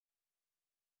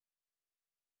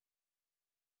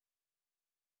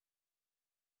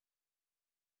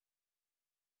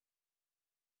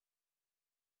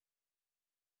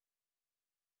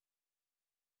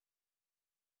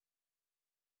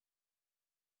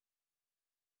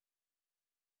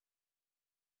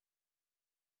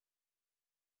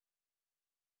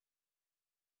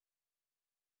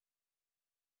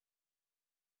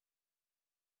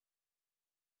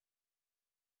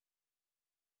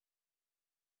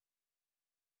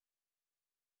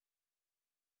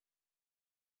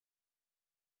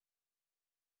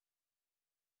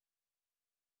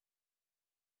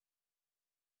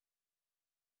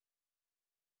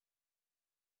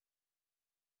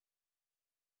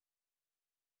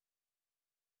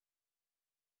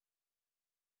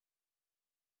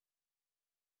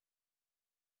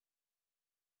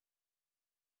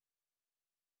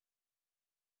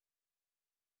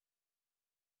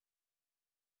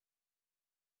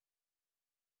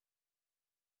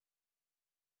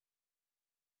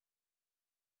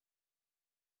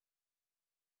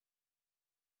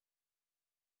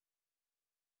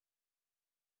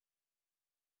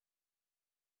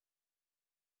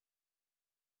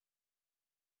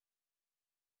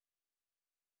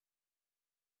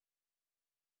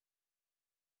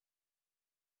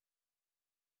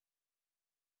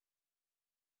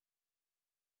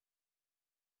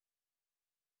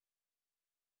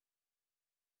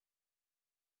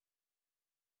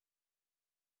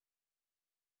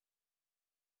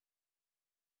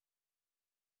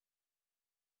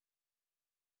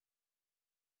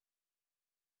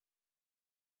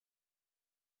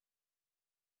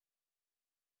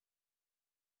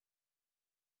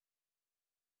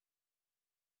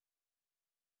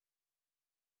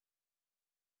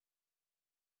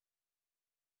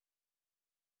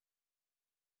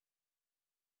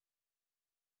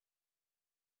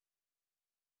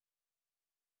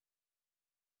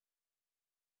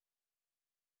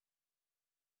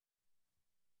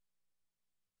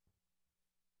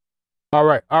All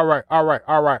right, all right, all right,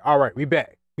 all right, all right. We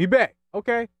back. We back.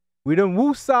 Okay. We done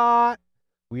woosah.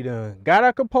 We done got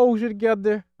our composure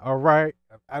together. All right.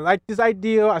 I like this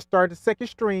idea. I started the second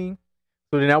stream.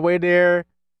 So then that way there,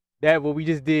 that what we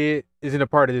just did isn't a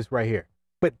part of this right here.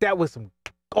 But that was some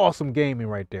awesome gaming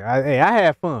right there. I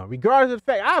had fun. Regardless of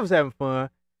the fact I was having fun,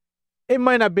 it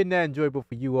might not have been that enjoyable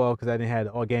for you all because I didn't have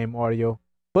the all game audio.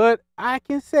 But I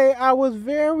can say I was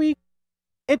very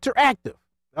interactive.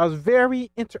 I was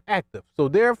very interactive. So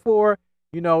therefore,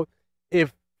 you know,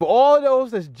 if for all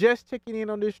those that's just checking in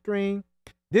on this stream,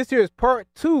 this here is part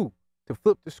two to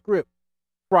flip the script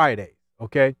Friday.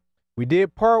 Okay. We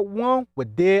did part one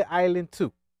with Dead Island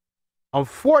 2.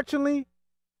 Unfortunately,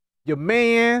 your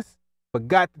mans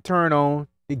forgot to turn on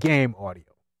the game audio.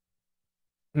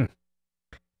 Mm.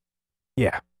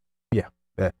 Yeah. Yeah.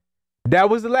 That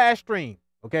was the last stream.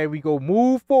 Okay. We go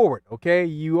move forward. Okay.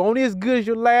 You only as good as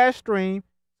your last stream.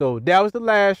 So that was the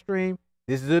last stream.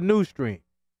 This is a new stream.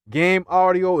 Game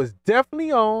audio is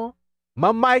definitely on.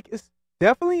 My mic is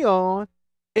definitely on.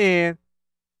 And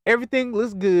everything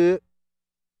looks good.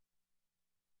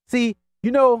 See,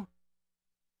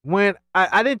 when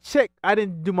I didn't check, I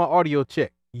didn't do my audio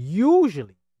check.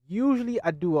 Usually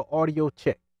I do an audio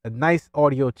check, a nice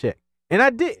audio check. And I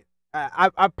did.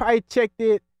 I probably checked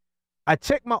it. I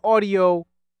checked my audio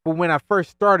for when I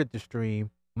first started the stream.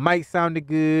 Mic sounded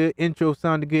good, intro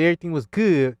sounded good, everything was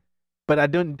good, but I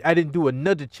didn't do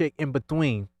another check in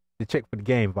between to check for the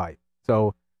game volume.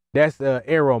 So that's an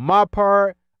error on my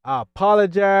part. I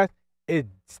apologize. It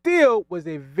still was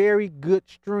a very good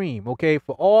stream. Okay,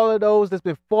 for all of those that's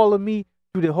been following me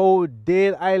through the whole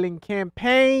Dead Island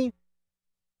campaign,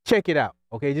 check it out.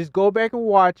 Okay, just go back and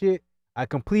watch it. I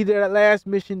completed that last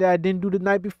mission that I didn't do the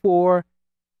night before.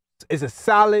 It's a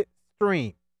solid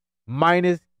stream,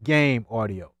 minus game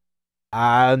audio.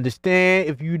 I understand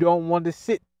if you don't want to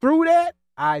sit through that.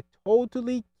 I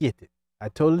totally get it. I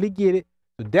totally get it.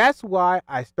 So that's why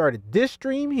I started this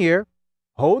stream here,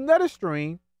 whole nother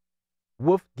stream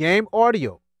with game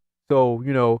audio.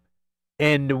 So,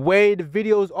 and the way the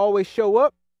videos always show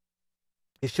up,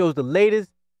 it shows the latest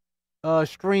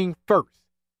stream first.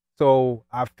 So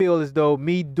I feel as though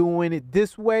me doing it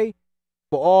this way,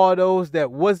 for all those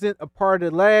that wasn't a part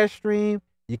of the last stream,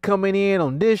 you're coming in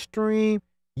on this stream,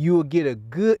 you will get a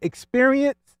good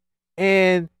experience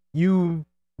and you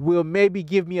will maybe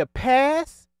give me a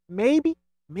pass. Maybe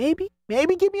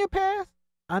give me a pass.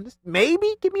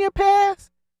 Maybe give me a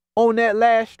pass on that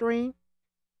last stream.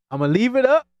 I'm going to leave it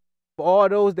up for all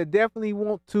those that definitely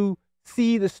want to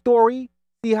see the story,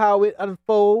 see how it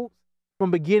unfolds from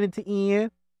beginning to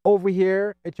end over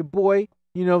here at your boy.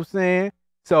 You know what I'm saying?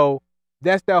 So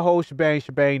that's that whole shebang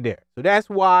there. So that's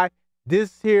why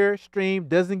this here stream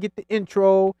doesn't get the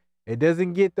intro. It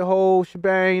doesn't get the whole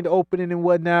shebang, the opening and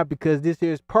whatnot, because this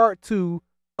here is part two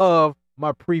of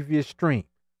my previous stream.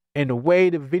 And the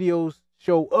way the videos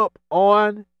show up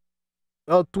on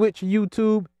Twitch and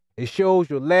YouTube, it shows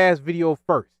your last video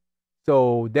first.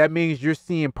 So that means you're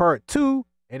seeing part two,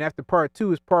 and after part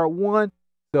two is part one.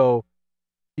 So,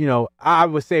 I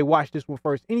would say watch this one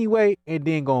first anyway, and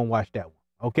then go and watch that one.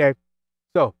 Okay?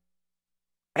 So,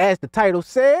 as the title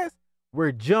says,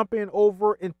 we're jumping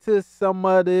over into some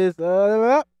of this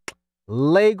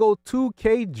Lego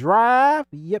 2K Drive.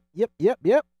 Yep.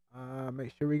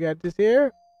 Make sure we got this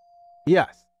here.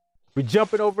 Yes. We're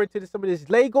jumping over into some of this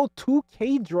Lego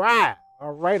 2K Drive.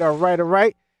 All right.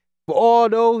 For all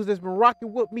those that's been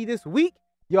rocking with me this week,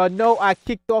 y'all know I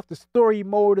kicked off the story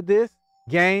mode of this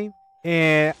game.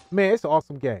 And, man, it's an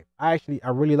awesome game. I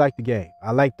really like the game.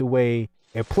 I like the way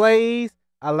it plays.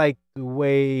 I like the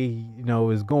way,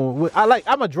 it's going.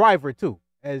 I'm a driver too.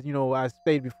 As I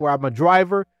stated before, I'm a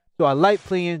driver. So I like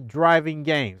playing driving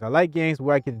games. I like games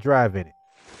where I can drive in it.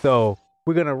 So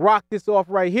we're going to rock this off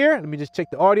right here. Let me just check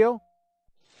the audio.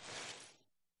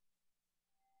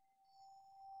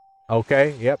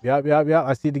 Okay. Yep.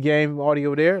 I see the game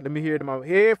audio there. Let me hear it in my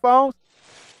headphones.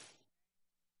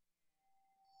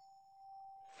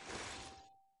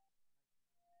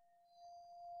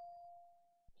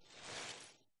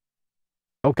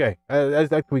 Okay,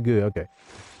 that's actually good. Okay.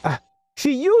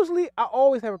 Usually I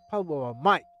always have a problem with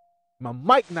my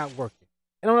mic not working.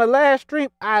 And on the last stream,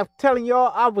 I'm telling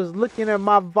y'all, I was looking at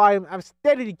my volume. I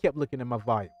steadily kept looking at my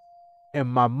volume, and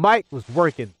my mic was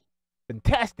working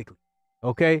fantastically.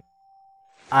 Okay,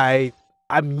 I'm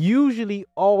usually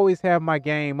always have my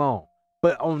game on,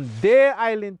 but on Dead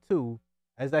Island 2,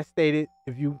 as I stated,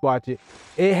 if you watch it,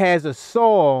 it has a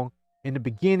song in the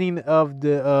beginning of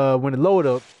the when it load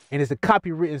up, and it's a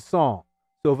copywritten song.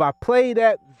 So if I play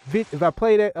that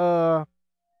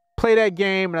play that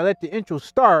game and I let the intro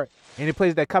start and it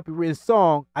plays that copywritten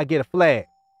song, I get a flag.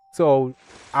 So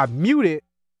I mute it,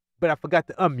 but I forgot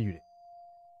to unmute it.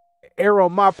 Error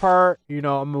on my part, you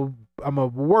know, I'm gonna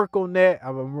work on that.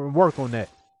 I'm gonna work on that.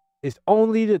 It's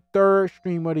only the third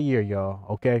stream of the year,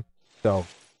 y'all. Okay, so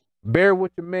bear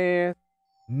with your man.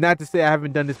 Not to say I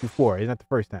haven't done this before. It's not the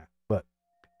first time, but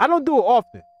I don't do it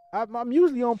often. I'm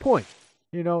usually on point,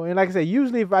 you know. And like I said,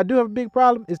 usually if I do have a big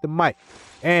problem, it's the mic.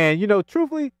 And you know,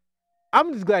 truthfully,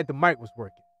 I'm just glad the mic was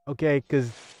working. Okay,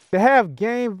 because to have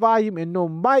game volume and no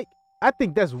mic, I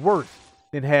think that's worse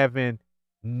than having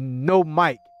no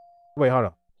mic. Wait, hold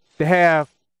on. To have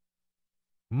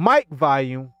mic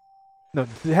volume, no,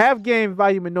 to have game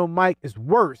volume and no mic is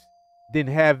worse than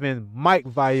having mic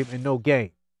volume and no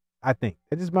game. I think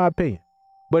that's just my opinion,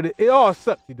 but it all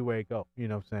sucks either way it go. You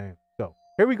know what I'm saying? So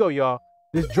here we go, y'all.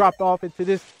 This dropped off into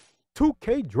this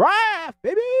 2K drive,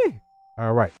 baby.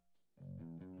 All right.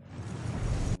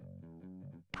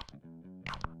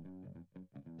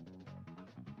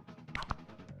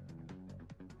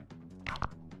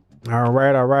 All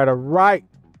right, all right, all right.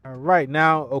 All right.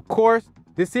 Now, of course,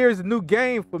 this here is a new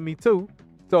game for me too.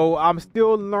 So I'm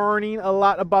still learning a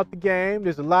lot about the game.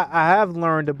 There's a lot I have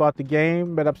learned about the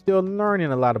game, but I'm still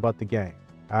learning a lot about the game.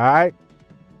 All right.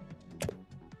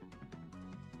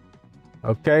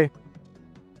 Okay.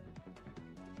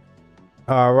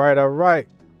 All right, all right.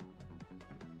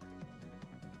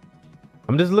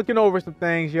 I'm just looking over some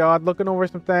things, y'all. Looking over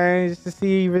some things just to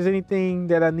see if there's anything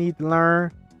that I need to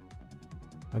learn.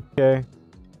 Okay.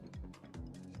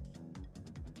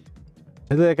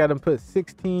 It looks like I done put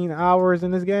 16 hours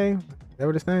in this game. Is that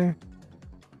what it's saying?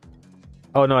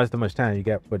 Oh no, that's too much time you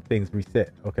got for things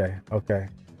reset. Okay, okay.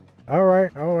 All right,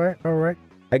 all right, all right.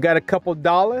 I got a couple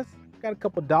dollars. Got a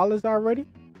couple dollars already.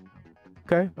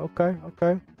 Okay, okay,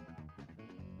 okay.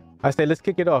 I say let's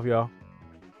kick it off, y'all.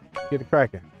 Get it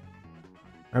cracking.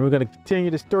 And we're gonna continue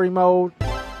the story mode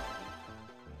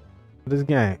for this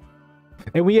game.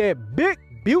 And we at Big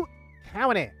Butte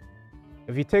County.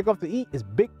 If you take off the E, it's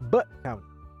Big Butt County.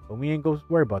 But we ain't gonna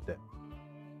worry about that.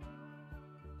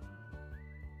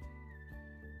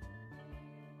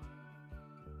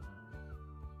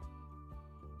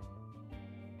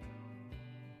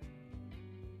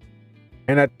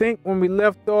 And I think when we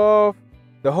left off,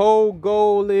 the whole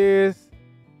goal is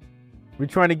we're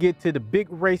trying to get to the big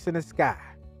race in the sky.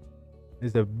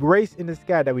 There's a race in the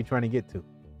sky that we're trying to get to,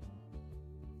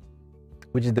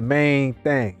 which is the main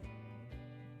thing.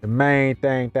 The main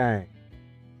thing.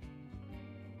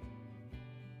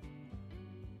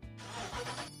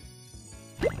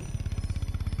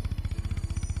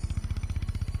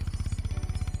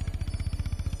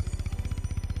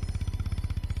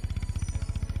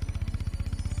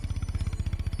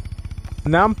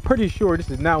 Now I'm pretty sure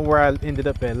this is not where I ended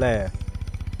up at last.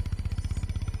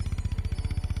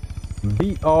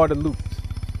 Beat all the loops.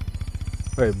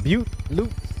 Wait, Butte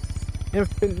loops.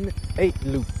 Infinite 8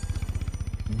 loops.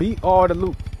 Beat all the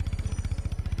loops.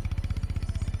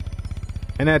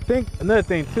 And I think another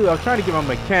thing too, I was trying to get my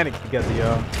mechanics together,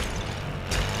 y'all.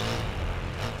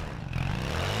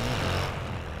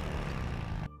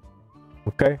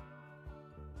 Okay.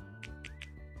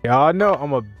 Y'all know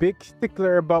I'm a big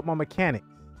stickler about my mechanics.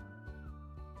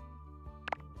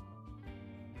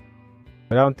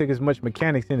 But I don't think there's much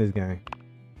mechanics in this game.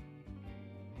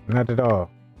 Not at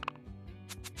all.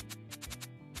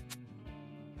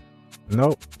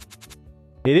 Nope.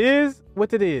 It is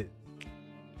what it is.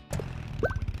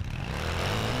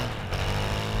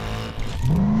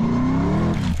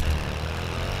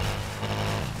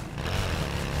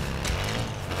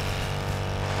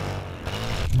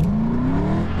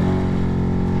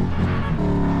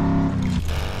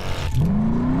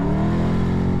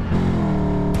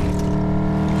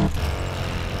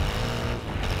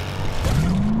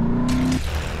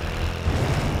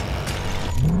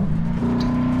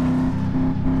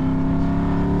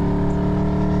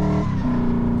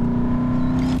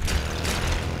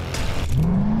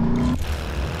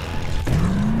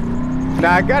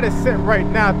 Now I got it set right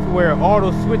now to where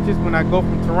auto switches when I go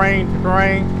from terrain to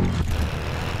terrain,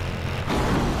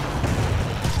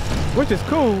 which is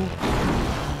cool.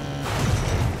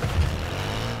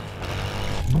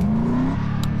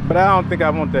 But I don't think I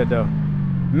want that though.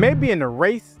 Maybe in the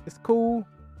race it's cool.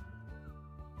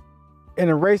 In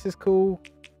the race it's cool.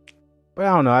 But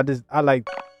I don't know. I like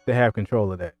to have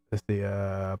control of that. Let's see.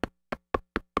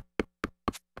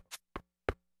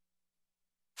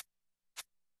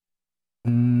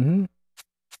 Mm-hmm.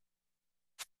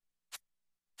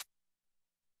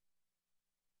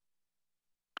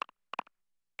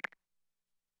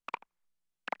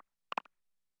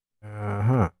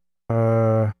 Uh-huh.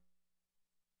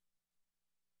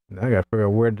 gotta figure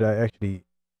out where did I actually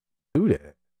do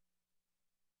that.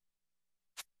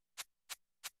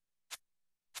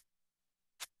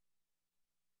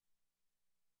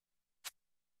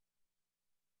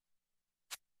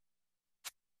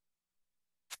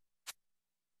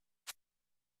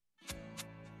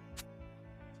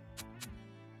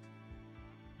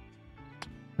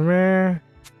 Man.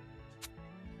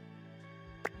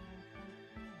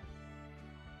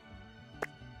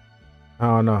 I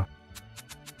don't know.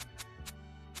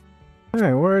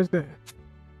 Hey, where is that?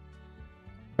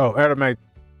 Oh, automatic.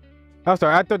 I'm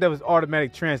sorry. I thought that was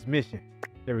automatic transmission.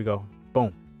 There we go.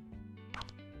 Boom.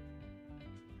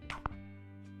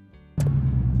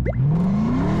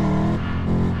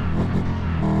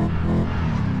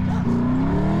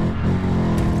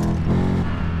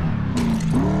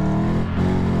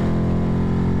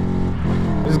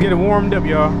 Let's get it warmed up,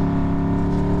 y'all.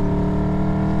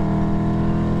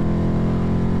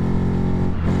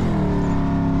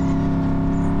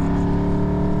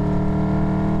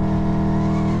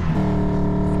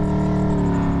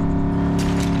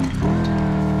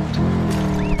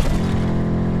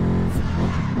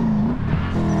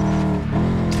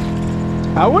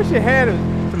 I wish it had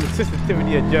some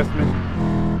sensitivity adjustment.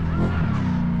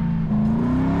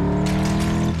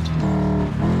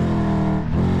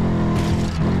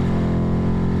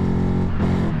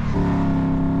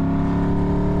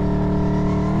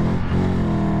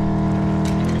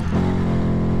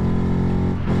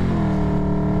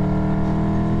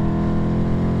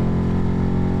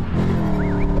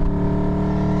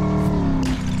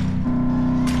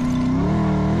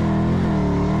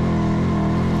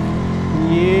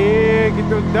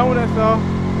 Donuts off.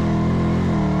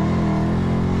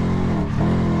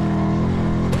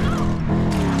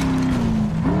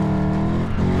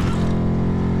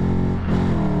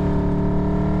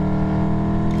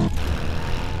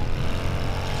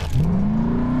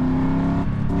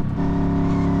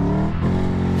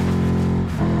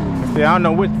 See, I don't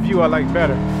know which view I like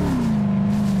better.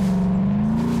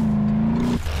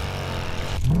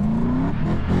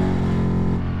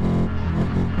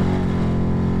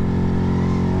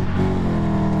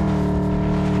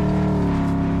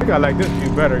 I like this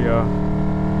view better, y'all.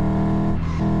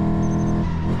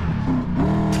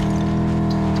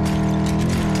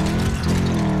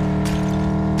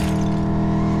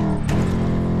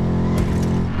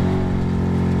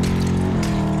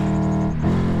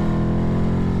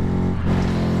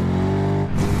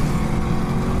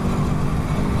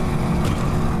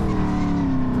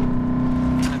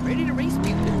 I'm ready to race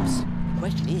Butte Loops. The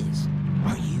question is,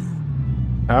 are you?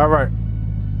 All right.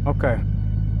 Okay.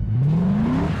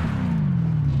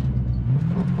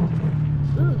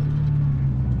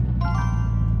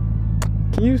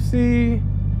 Can you see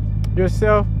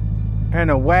yourself in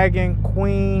a wagon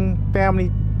queen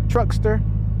family truckster?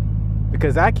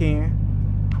 Because I can.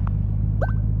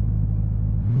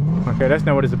 Okay, that's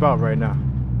not what it's about right now.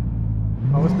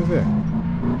 Oh, what's this?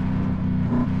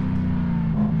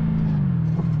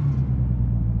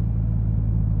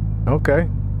 Okay.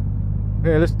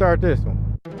 Yeah, let's start this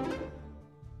one. You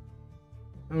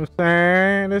know what I'm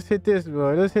saying? Let's hit this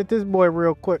boy. Let's hit this boy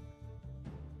real quick.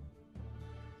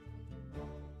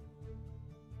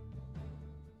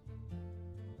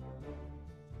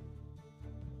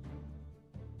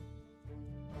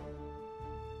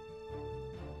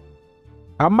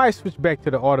 I might switch back to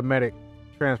the automatic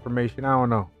transformation. I don't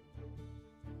know.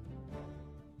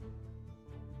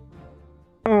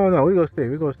 Oh no, we gonna see.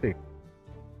 We gonna see.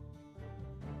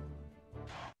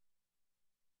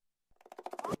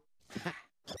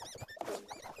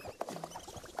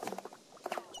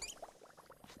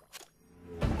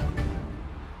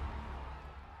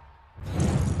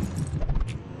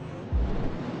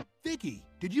 Vicky,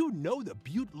 did you know the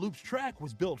Butte Loops track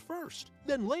was built first?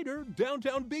 Then later,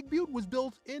 downtown Big Butte was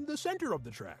built in the center of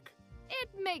the track. It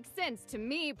makes sense to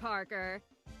me, Parker.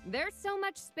 There's so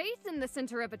much space in the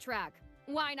center of a track.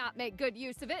 Why not make good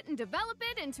use of it and develop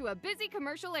it into a busy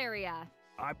commercial area?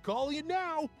 I'm calling it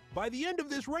now. By the end of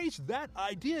this race, that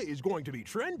idea is going to be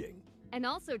trending. And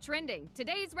also trending,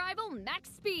 today's rival, Max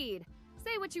Speed.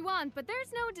 Say what you want, but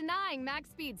there's no denying Max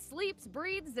Speed sleeps,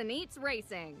 breathes, and eats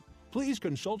racing. Please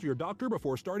consult your doctor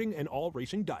before starting an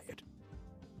all-racing diet.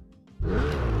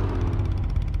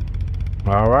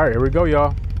 All right, here we go,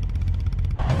 y'all.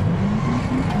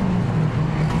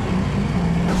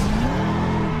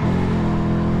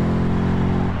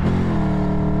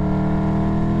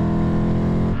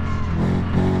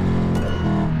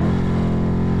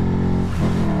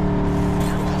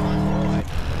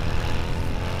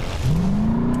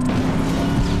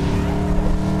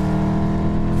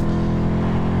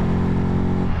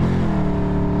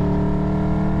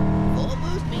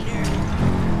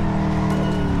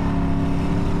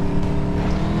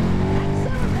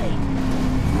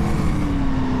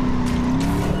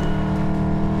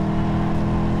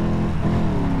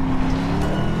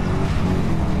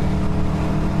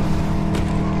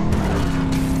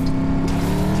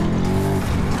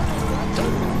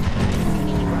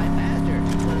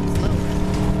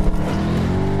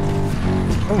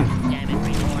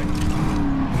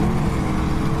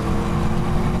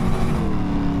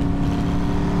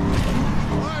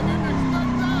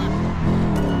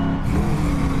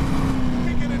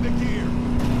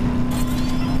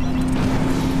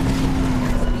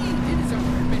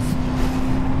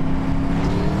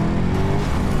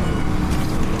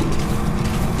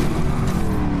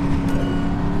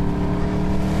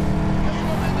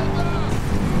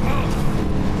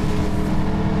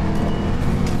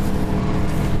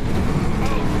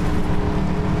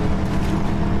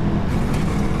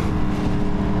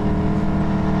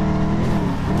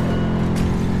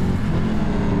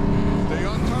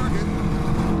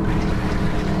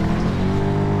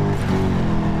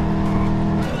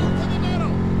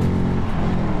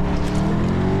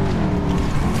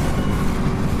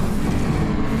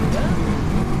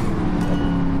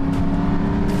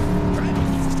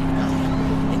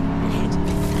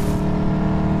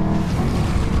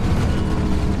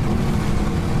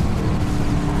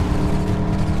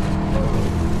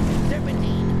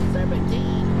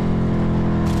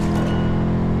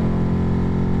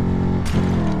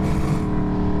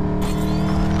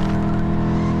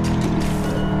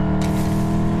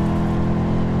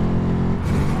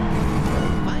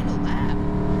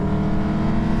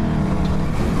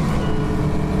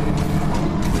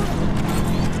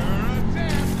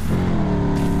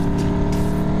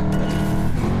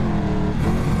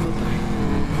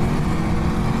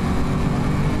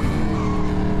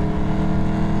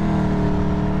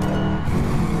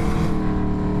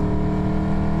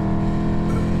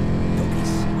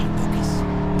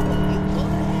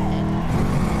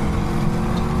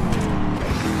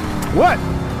 What?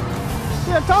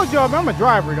 Yeah, I told y'all, man, I'm a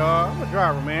driver, dog. I'm a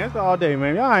driver, man. It's all day,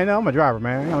 man. Y'all ain't know I'm a driver,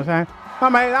 man. You know what I'm saying?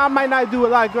 I might not do a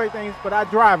lot of great things, but I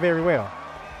drive very well.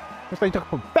 It's like a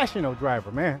professional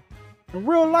driver, man. In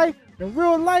real life,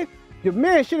 your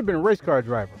man should have been a race car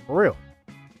driver, for real.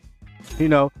 You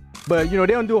know, but, you know,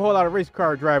 they don't do a whole lot of race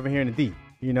car driving here in the D.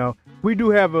 You know, we do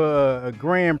have a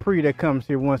Grand Prix that comes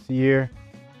here once a year,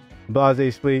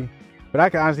 Blase Splee. But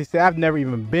I can honestly say I've never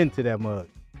even been to that mug.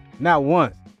 Not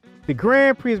once. The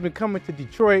Grand Prix has been coming to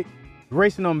Detroit,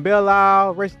 racing on Belle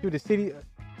Isle, racing through the city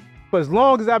for as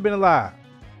long as I've been alive.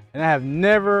 And I have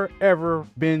never, ever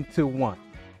been to one.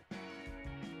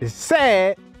 It's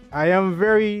sad. I am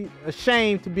very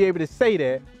ashamed to be able to say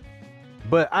that.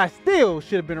 But I still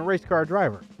should have been a race car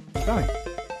driver. I'm telling you.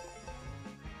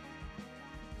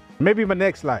 Maybe my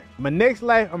next life. My next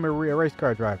life, I'm a race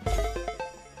car driver.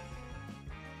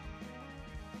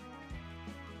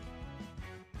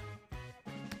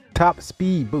 Top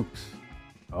speed boost.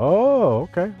 Oh,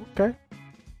 okay, okay.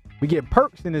 We get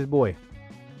perks in this boy.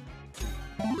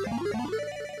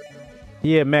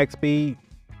 Yeah, max speed.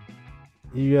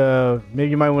 You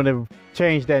maybe you might want to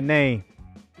change that name.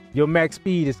 Your max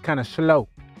speed is kind of slow.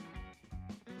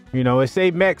 You know, it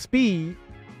say max speed,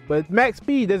 but max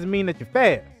speed doesn't mean that you're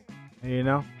fast. You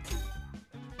know?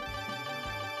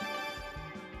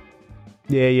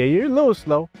 Yeah, you're a little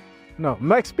slow. No,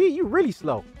 max speed, you really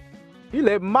slow. You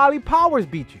let Molly Powers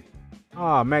beat you.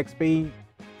 Oh, max speed.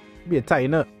 You better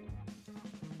tighten up.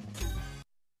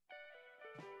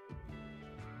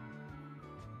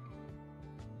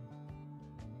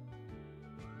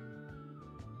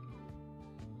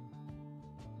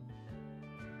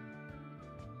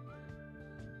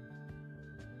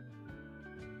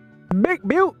 Big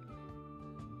Butte.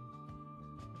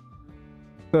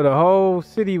 So the whole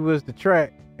city was the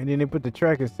track, and then they put the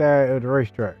track inside of the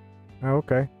racetrack. Oh,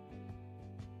 okay.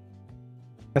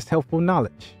 That's helpful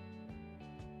knowledge.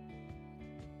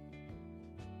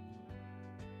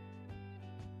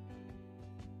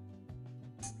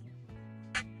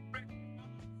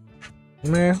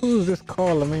 Man, who's this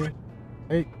calling me?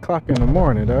 8 o'clock in the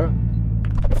morning, dog.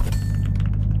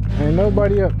 Ain't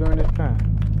nobody up during this time.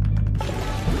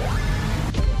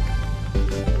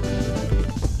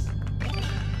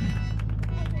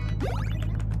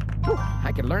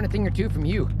 I could learn a thing or two from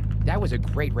you. That was a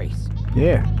great race.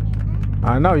 Yeah,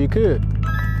 I know you could.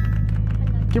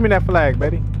 Give me that flag,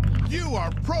 Betty. You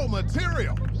are pro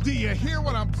material. Do you hear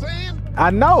what I'm saying?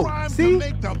 I know. Prime See, to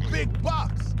make the big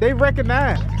bucks. they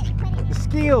recognize the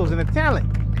skills and the talent.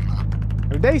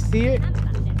 If they see it.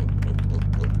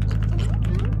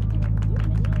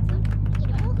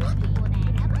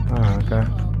 Oh, okay.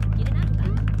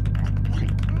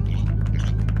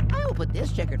 I will put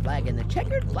this checkered flag in the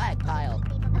checkered flag pile.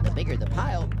 The bigger the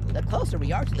pile, the closer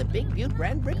we are to the Big Butte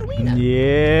Grand Brick Arena.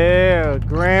 Yeah,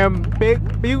 Grand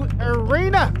Big Butte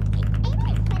Arena.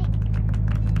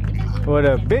 Or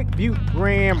the Big Butte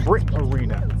Grand Brick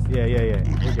Arena. Yeah.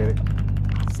 We get it.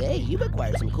 Say, you've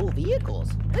acquired some cool vehicles.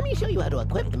 Let me show you how to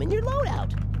equip them in your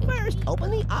loadout. First,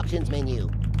 open the options menu.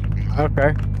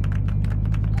 Okay.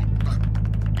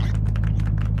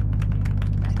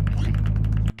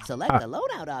 Select the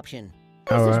loadout option.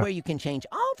 This All is right. where you can change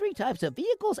all 3 types of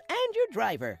vehicles and your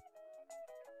driver.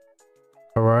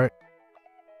 All right.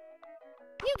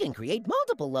 You can create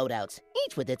multiple loadouts,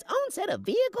 each with its own set of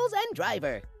vehicles and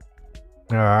driver.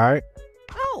 All right.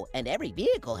 Oh, and every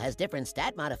vehicle has different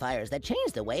stat modifiers that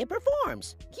change the way it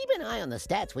performs. Keep an eye on the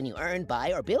stats when you earn,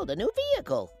 buy, or build a new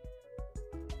vehicle.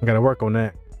 I gotta work on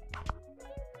that.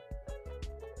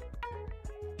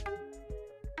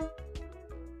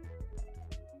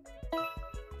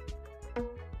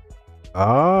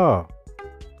 Oh.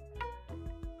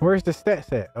 Where's the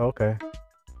stats at? Okay.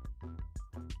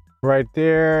 Right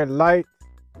there, light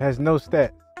has no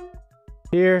stats.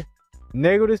 Here,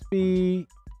 negative speed,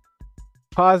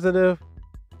 positive,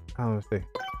 I don't see.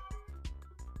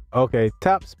 Okay,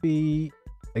 top speed,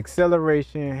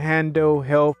 acceleration, handle,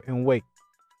 health, and weight.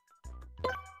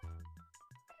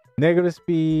 Negative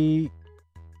speed,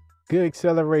 good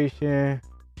acceleration.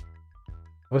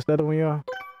 What's the other one, y'all?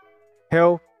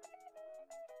 Health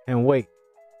and weight.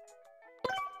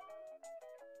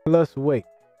 Plus weight.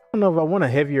 I don't know if I want a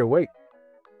heavier weight.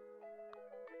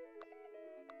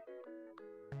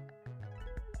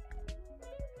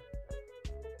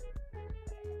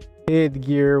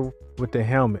 Headgear with the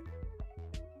helmet.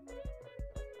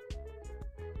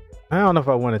 I don't know if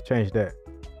I want to change that.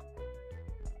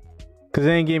 Because it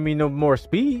ain't giving me no more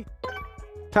speed.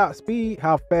 Top speed,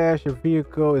 how fast your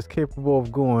vehicle is capable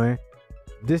of going.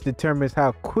 This determines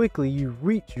how quickly you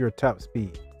reach your top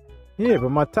speed. Yeah,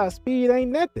 but my top speed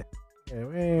ain't nothing. Yeah,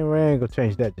 we ain't gonna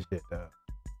change that to shit though.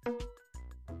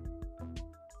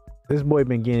 This boy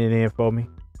been getting it in for me.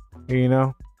 You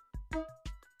know?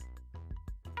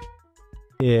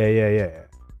 Yeah.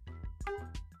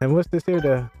 And what's this here?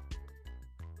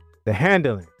 The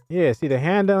handling. Yeah, see the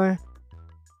handling?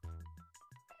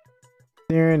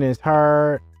 Steering is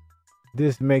hard.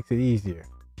 This makes it easier.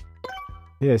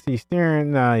 Yeah, see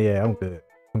steering. Nah, yeah, I'm good.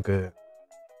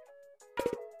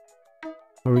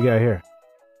 What we got here?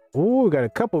 Ooh, we got a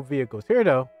couple vehicles here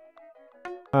though.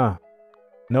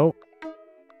 Nope.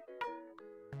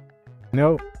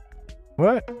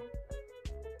 What?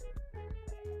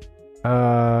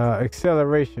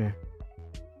 Acceleration.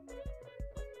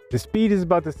 The speed is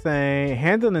about the same.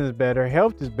 Handling is better.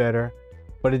 Health is better.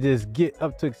 But it just get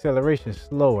up to acceleration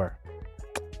slower.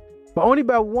 But only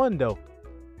by one though.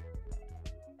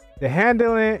 The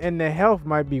handling and the health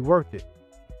might be worth it.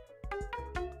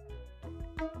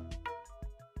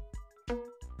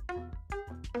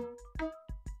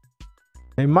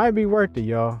 It might be worth it,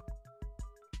 y'all.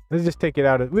 Let's just take it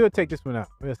out. We'll take this one out.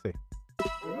 We'll see.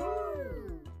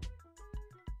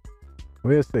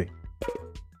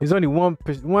 There's only one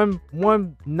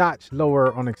notch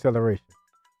lower on acceleration.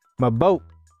 My boat.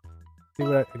 See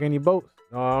what I got any boats?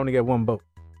 No, I only got one boat.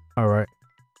 All right.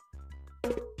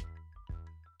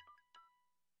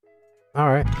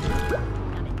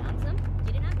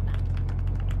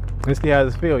 Let's see how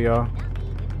this feel, y'all.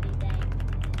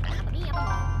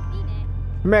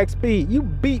 Max speed. You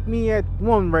beat me at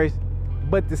one race,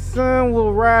 but the sun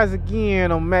will rise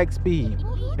again on max speed.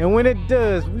 And when it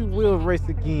does, we will race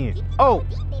again. Oh,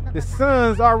 the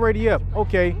sun's already up.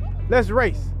 Okay, let's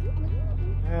race.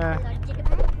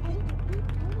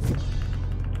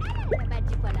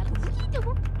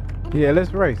 Yeah,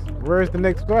 let's race. Where's the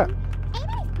next spot?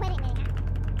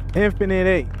 Infinite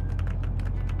 8.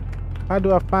 How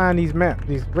do I find these maps,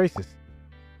 these races?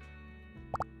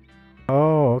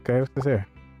 Oh, okay. What's this here?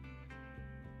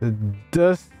 The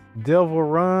Dust Devil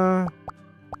Run.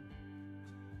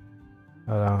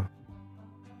 Hold on.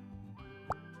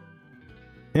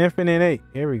 Infinite 8.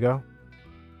 Here we go.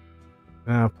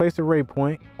 Now place a ray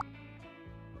point.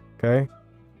 Okay.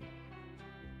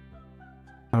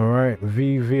 All right.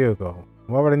 V vehicle.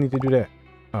 Why would I need to do that?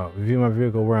 Oh, view my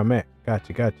vehicle where I'm at.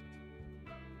 Gotcha.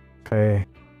 Okay.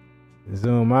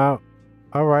 Zoom out.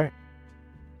 All right.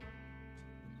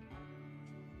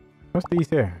 What's these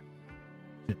here?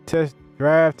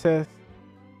 Drive test.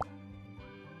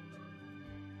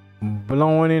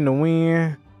 Blowing in the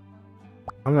wind.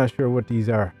 I'm not sure what these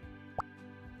are.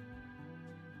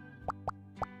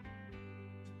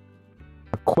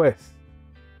 A quest.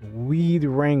 Weed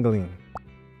wrangling.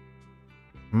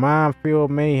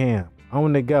 Minefield mayhem.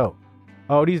 On the go.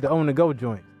 Oh, these are the on the go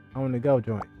joints. On the go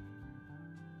joint.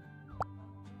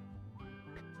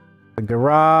 The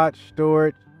garage,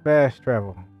 storage, fast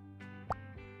travel.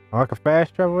 Oh, I can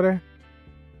fast travel there?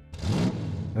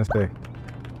 Let's see.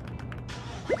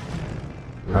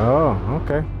 Oh,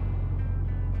 okay.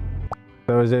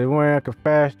 So is it where I can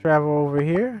fast travel over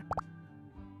here?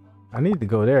 I need to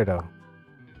go there though.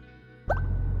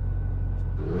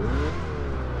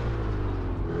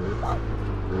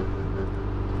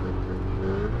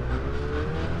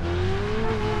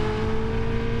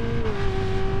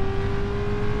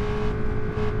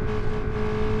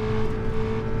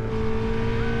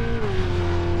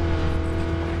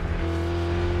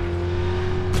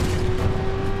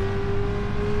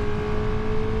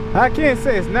 I can't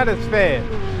say it's not as fast.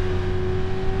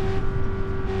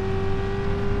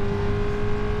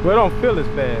 But I don't feel as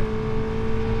fast.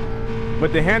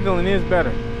 But the handling is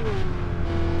better.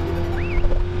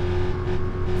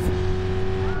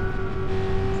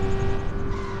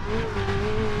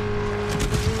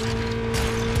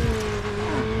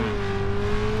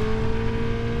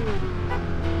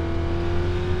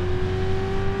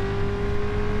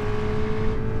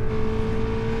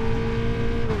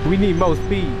 We need more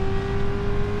speed.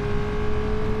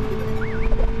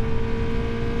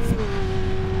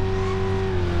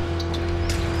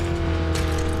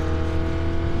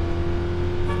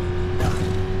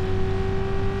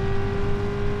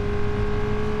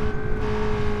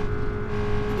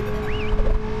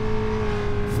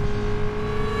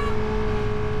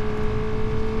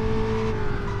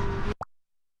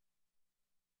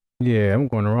 Yeah, I'm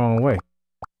going the wrong way.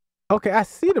 Okay, I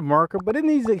see the marker, but it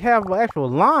needs to have an actual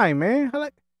line, man.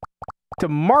 To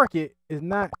mark it is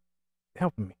not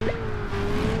helping me.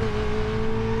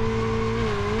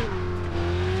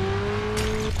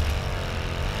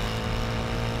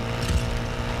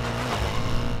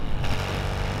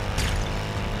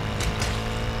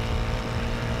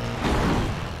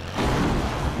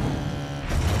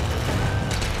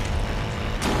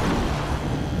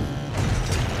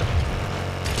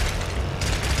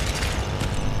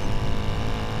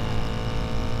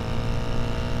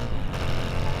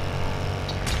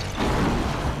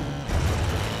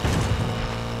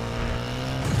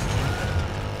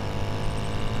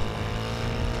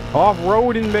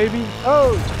 Off-roading, baby.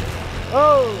 Oh,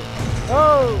 oh,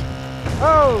 oh,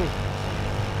 oh.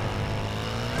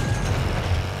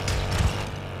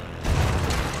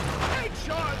 Make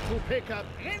sure to pick up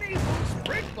any loose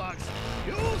brick bucks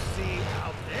you see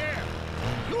out there.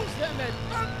 Use them at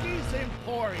Monkey's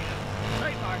Emporium,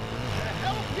 trademark, to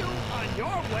help you on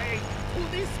your way to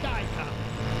the Sky Cup.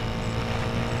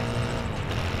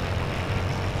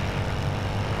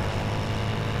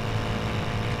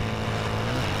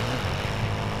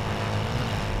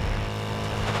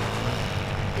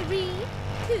 Three,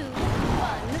 two,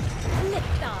 one,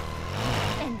 lift off.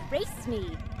 And race me.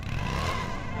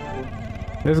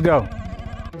 Let's go.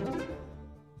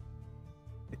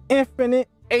 The Infinite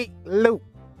 8 loop.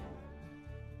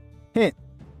 Hint.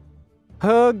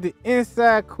 Hug the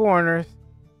inside corners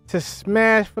to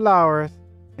smash flowers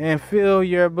and fill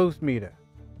your boost meter.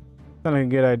 Sounds like a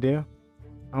good idea.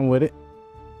 I'm with it.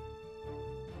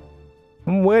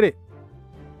 I'm with it.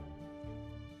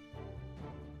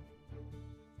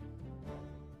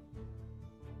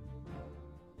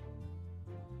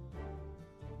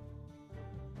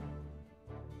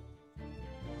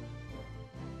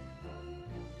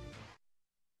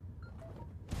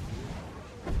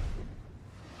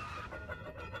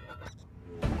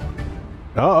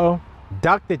 Uh-oh.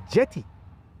 Dr. Jetty.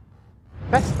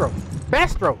 Fastro.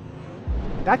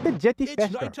 Dr. Jetty It's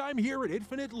Fastro. nighttime here at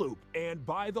Infinite Loop, and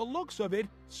by the looks of it,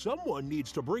 someone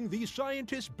needs to bring these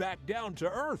scientists back down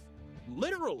to Earth.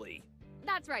 Literally.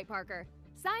 That's right, Parker.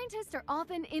 Scientists are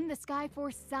often in the sky for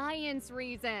science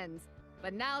reasons.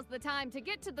 But now's the time to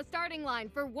get to the starting line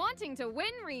for wanting to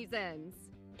win reasons.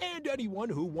 And anyone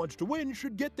who wants to win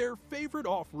should get their favorite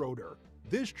off-roader.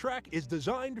 This track is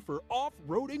designed for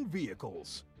off-roading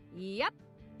vehicles. Yep.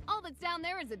 All that's down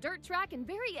there is a dirt track and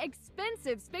very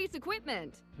expensive space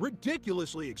equipment.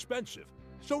 Ridiculously expensive.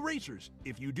 So racers,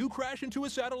 if you do crash into a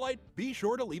satellite, be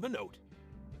sure to leave a note.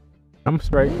 I'm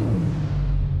straight.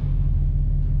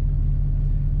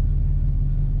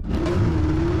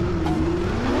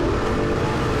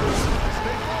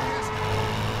 Stay focused.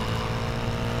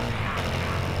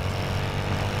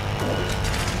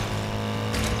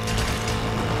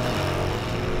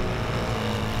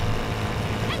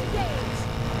 Engage.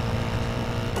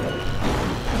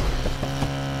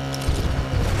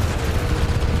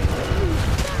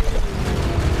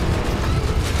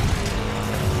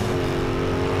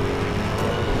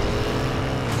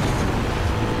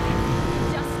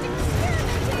 Just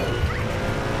experimenting.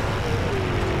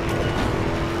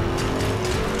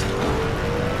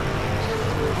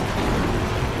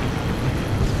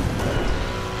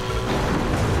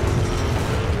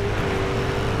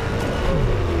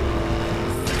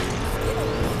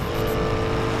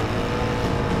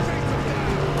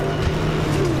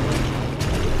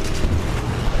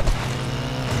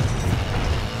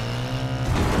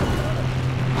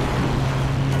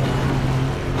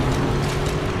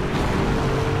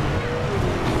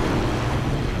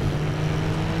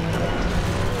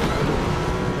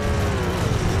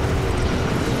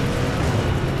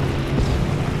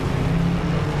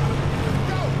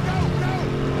 Go, go, go.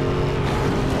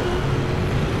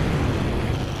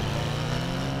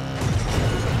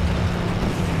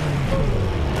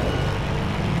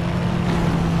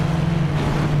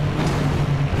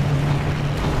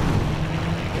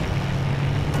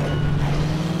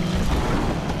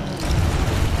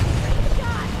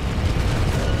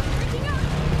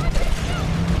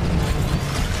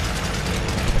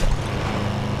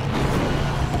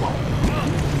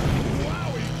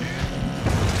 Wowie, kid.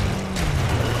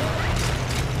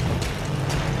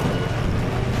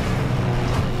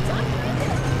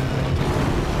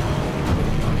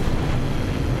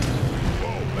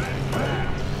 Whoa, back, back.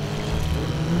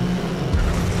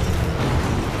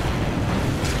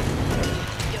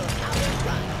 You're out of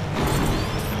run.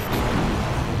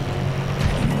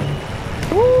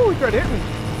 Ooh, he tried to hit me.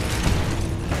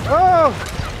 Oh!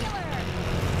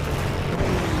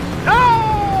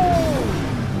 Oh!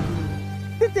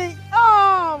 Did they?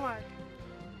 Oh my!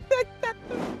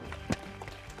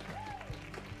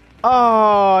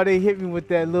 Oh, they hit me with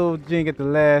that little jink at the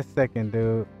last second,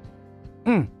 dude.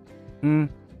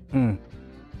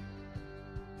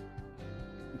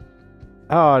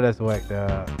 Oh, that's whacked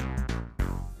up.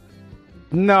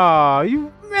 No,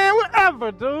 you man,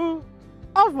 whatever, dude.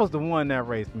 I was supposed to win that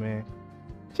race, man.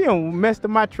 She done messed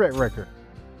up my track record.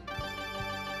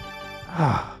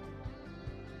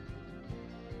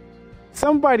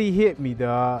 Somebody hit me,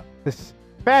 dog.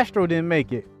 Fastro didn't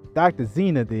make it. Dr.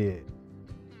 Xena did.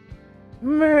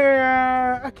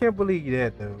 Man, I can't believe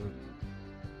that,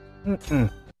 dude.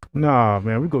 No,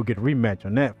 man, we gonna get a rematch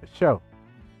on that for sure.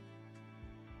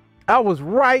 I was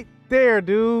right there,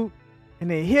 dude.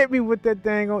 And they hit me with that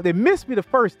dang on. They missed me the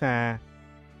first time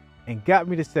and got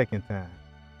me the second time.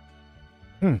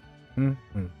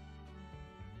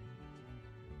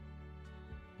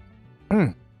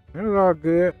 It's all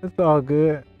good. It's all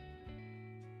good.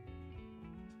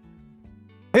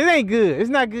 It ain't good. It's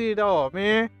not good at all,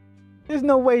 man. There's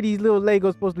no way these little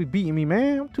Legos supposed to be beating me,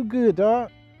 man. I'm too good,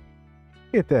 dog.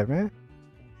 Get that, man.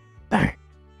 Dang.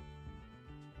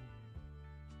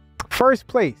 First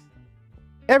place.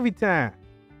 Every time.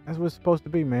 That's what it's supposed to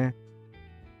be, man.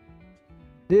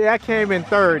 Yeah, I came in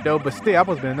third, though, but still, I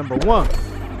supposed to be number one.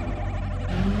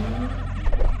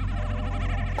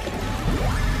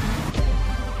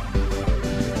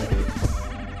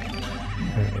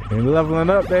 We're leveling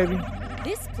up, baby.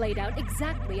 This played out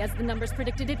exactly as the numbers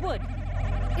predicted it would.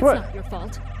 It's What? not your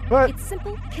fault. What? It's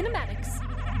simple kinematics.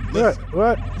 Listen,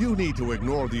 What? you need to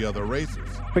ignore the other racers.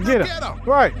 Forget Forget 'em.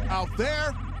 Right. Out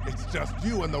there, it's just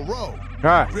you and the road.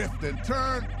 Right. Drift and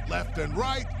turn, left and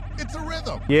right. It's a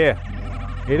rhythm. Yeah.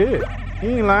 It is. He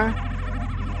ain't lying.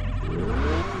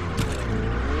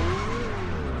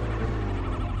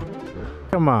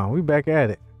 Come on. We back at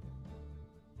it.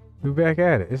 We back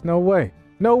at it. It's no way.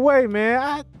 No way,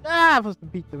 man. I was to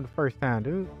beat them the first time,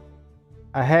 dude.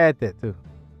 I had that, too.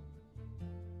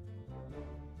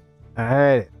 I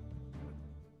had it.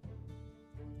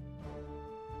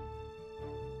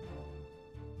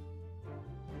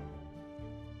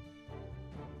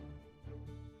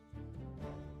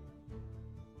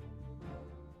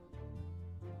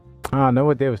 I don't know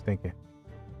what they was thinking.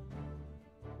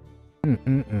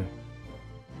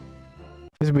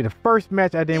 This will be the first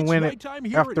match I didn't It's win it nighttime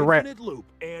here after at rap. Infinite Loop,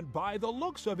 and by the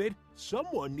looks of it,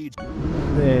 someone needs.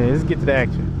 Yeah, let's get to the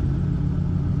action.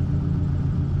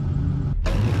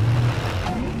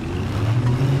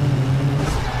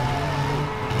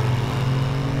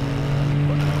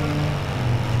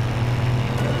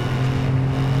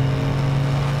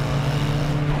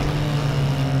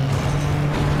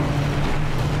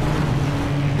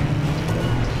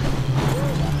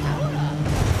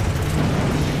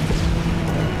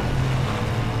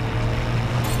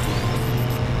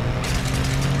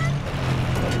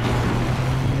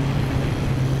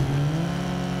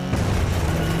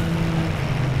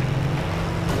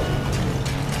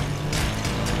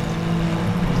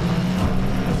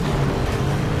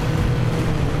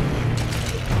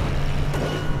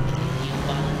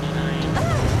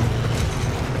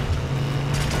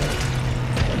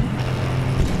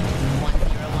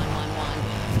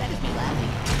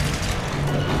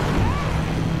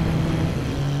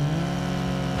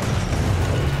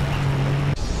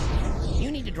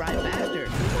 Drive faster,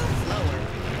 not slower.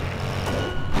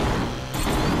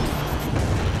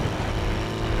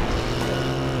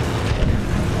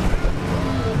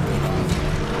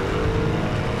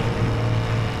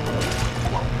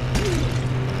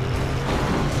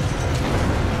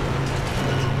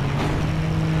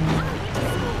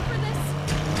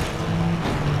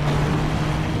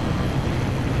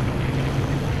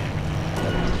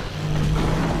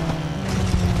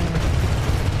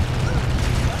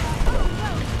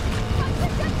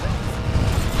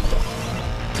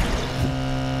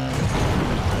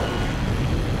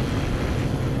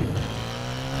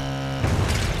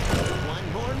 One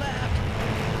more left.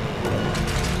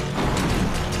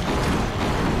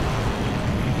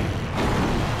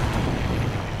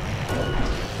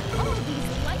 All these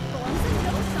life forms and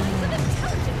no signs of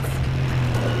intelligence.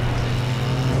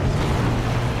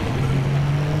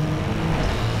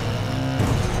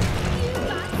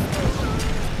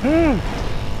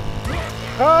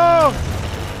 Oh!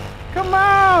 Come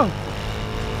on!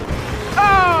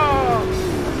 Oh!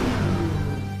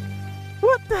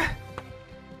 What the?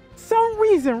 Some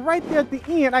reason right there at the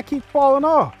end, I keep falling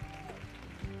off.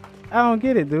 I don't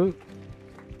get it, dude.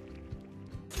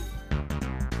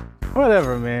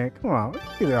 Whatever, man. Come on.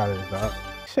 Let's get out of this, dog.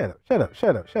 Shut up, shut up,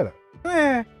 shut up, shut up.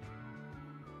 Man.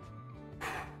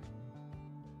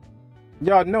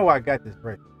 Y'all know I got this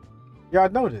right. Y'all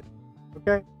know this.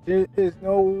 Okay? There is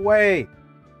no way.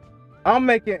 I'm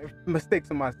making mistakes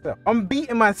on myself. I'm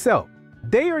beating myself.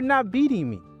 They are not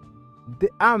beating me.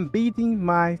 I'm beating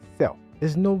myself.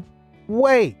 There's no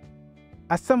way.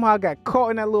 I somehow got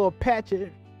caught in that little patch.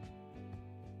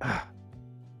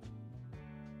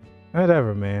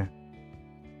 Whatever, man.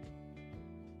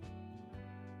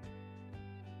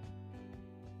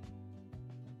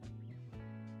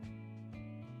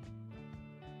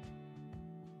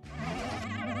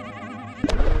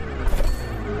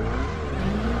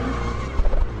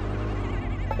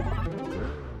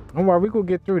 Don't worry, we gonna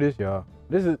get through this, y'all.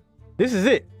 This is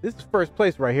it. This is first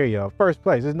place right here, y'all. First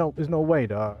place. There's no way,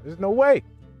 dog. There's no way.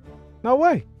 No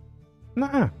way.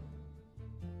 Nuh-uh.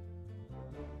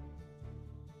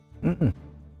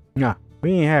 Nah,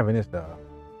 we ain't having this, dog.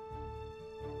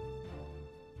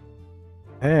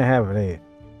 I ain't having it.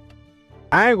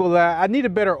 I ain't gonna lie. I need a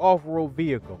better off-road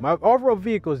vehicle. My off-road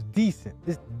vehicle is decent.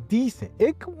 It's decent.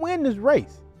 It could win this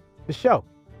race. For sure.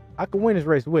 I could win this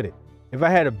race with it. If I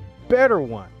had a better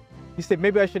one. He said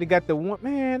maybe I should have got the one.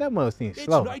 Man, that must seem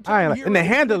slow. And the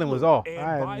handling was off.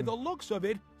 And by the looks of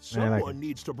it, someone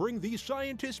needs to bring these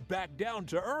scientists back down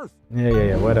to Earth.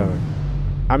 Yeah, whatever.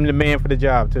 I'm the man for the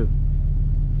job, too.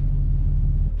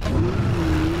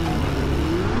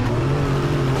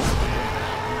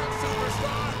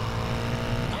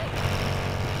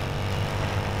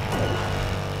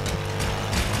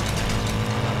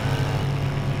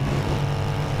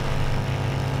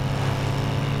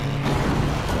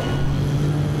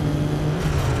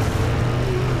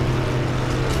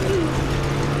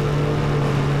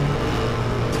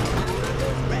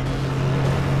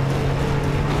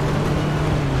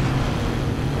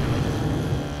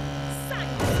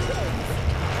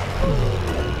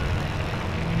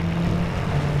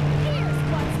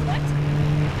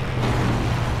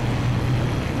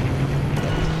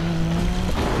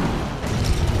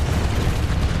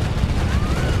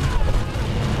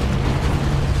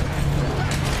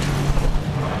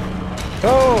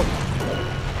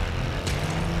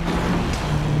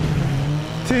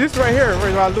 See, this right here,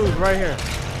 where I lose right here.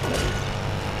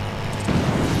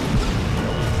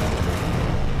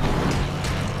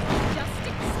 Just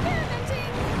experimenting.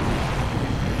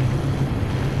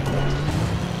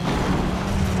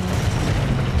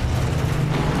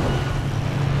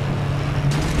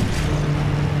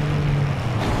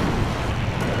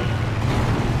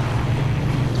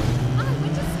 I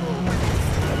went to school for this.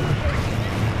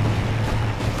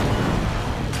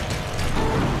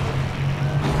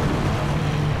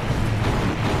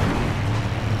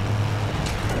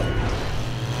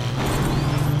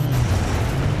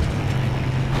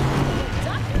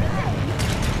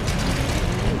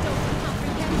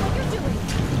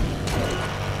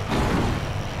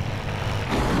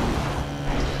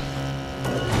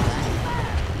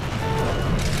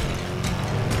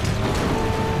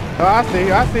 Oh, I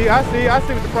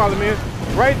see what the problem is.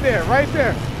 Right there.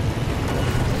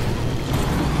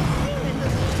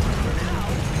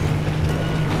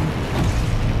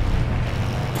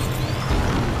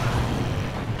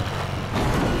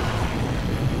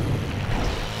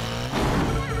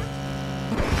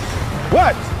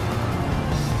 What?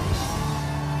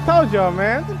 Told y'all,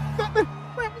 man. I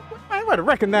ain't about to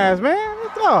recognize, man.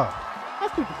 That's all.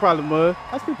 That's what the problem was.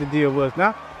 That's what the deal was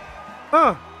now.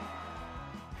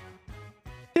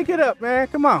 Pick it up, man.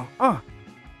 Come on.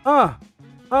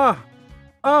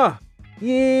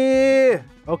 Yeah.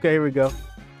 Okay, here we go.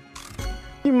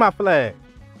 Give me my flag.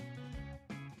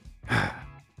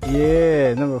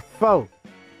 Yeah, number 4.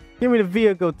 Give me the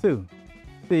vehicle too.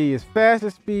 See, it's faster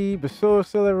speed, but slow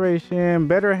acceleration,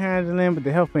 better handling, but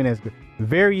the health ain't as good.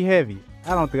 Very heavy.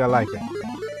 I don't think I like that.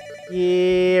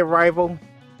 Yeah, rival.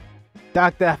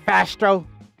 Dr. Fastro.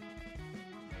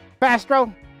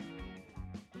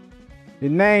 The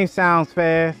name sounds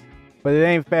fast, but it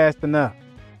ain't fast enough.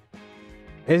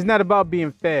 It's not about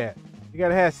being fast. You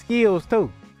gotta have skills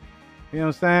too. You know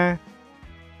what I'm saying?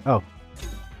 Oh.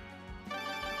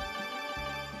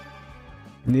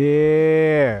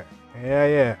 Yeah.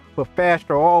 But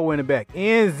Fastro all went back.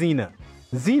 And Xena.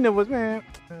 Xena was, man,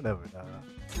 whatever.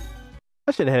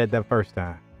 I should have had it that first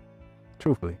time.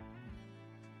 Truthfully.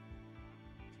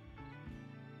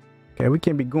 Okay, we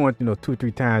can't be going through 2 or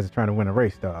 3 times and trying to win a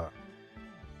race, dog.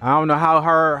 I don't know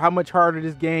how much harder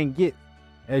this game gets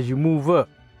as you move up.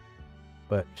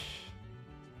 But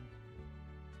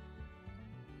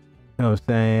you know what I'm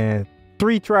saying?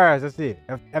 3 tries, that's it.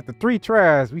 After 3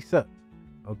 tries, we suck.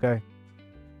 Okay?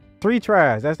 3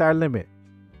 tries, that's our limit.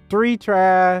 3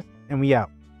 tries and we out.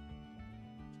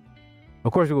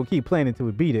 Of course, we're gonna keep playing until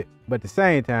we beat it. But at the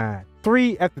same time,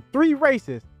 after 3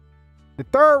 races, the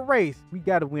 3rd race, we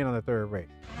gotta win on the 3rd race.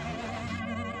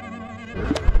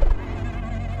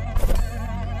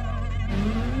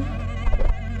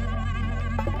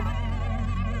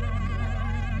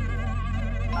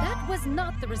 That was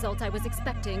not the result I was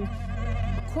expecting.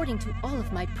 According to all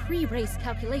of my pre-race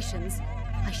calculations,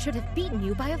 I should have beaten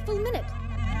you by a full minute.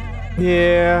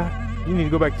 Yeah, you need to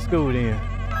go back to school then.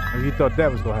 If you thought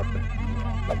that was gonna happen.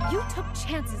 You took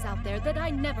chances out there that I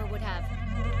never would have.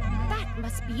 That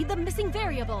must be the missing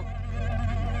variable.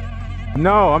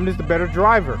 No, I'm just a better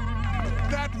driver.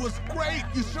 That was great.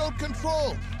 You showed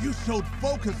control. You showed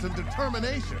focus and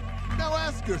determination. Now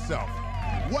ask yourself,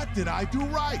 what did I do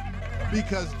right?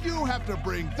 Because you have to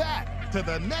bring that to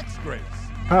the next race.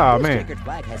 Oh, This man. checkered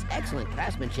flag has excellent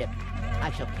craftsmanship.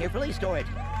 I shall carefully store it.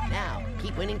 Now,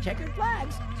 keep winning checkered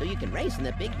flags so you can race in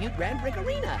the Big Butte Grand Brick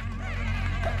Arena.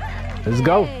 Let's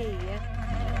go. Hey,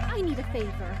 I need a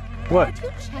favor. What? Could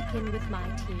you check in with my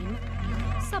team?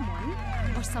 Someone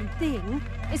or something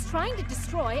is trying to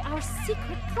destroy our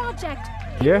secret project.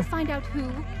 Can Yeah. you find out who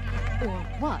or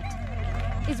what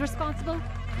is responsible?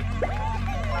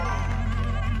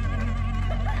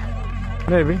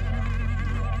 Maybe.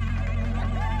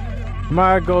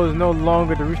 My goal is no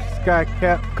longer to reach the Sky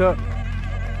Cap Cup.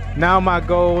 Now my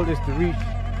goal is to reach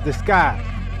the sky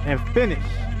and finish.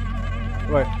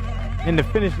 What? In the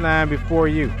finish line before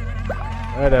you.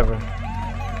 Whatever.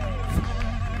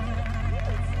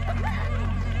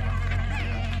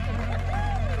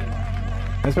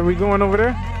 That's where we going over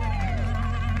there?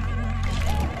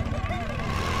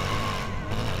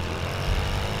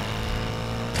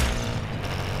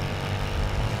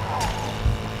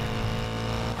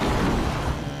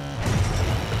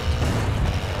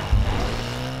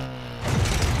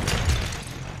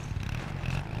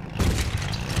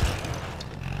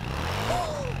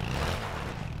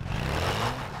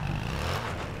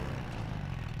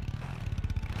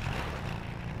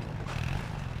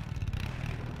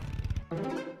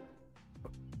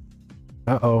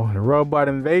 Uh-oh, the robot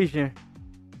invasion.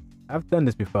 I've done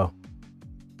this before.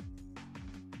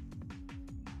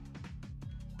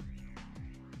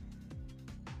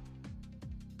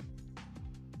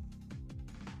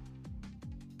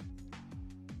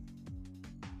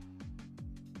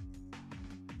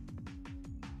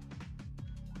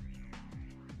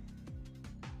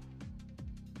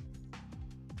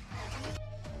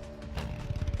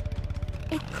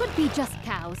 It could be just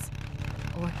cows,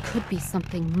 or it could be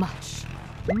something much,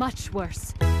 much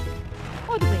worse.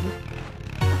 Odwin.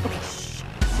 Okay, shh,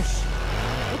 shush.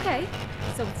 Okay,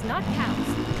 so it's not cows.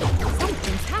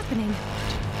 Something's happening.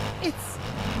 It's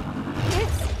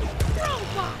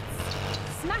robots!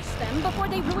 Smash them before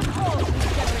they ruin all of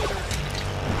these generators.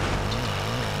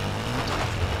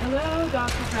 Hello,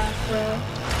 Dr. Castro.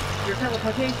 Your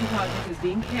teleportation project is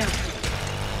being canceled.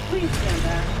 Please stand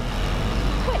back.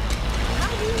 Wait, how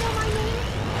do you know my name?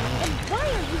 And why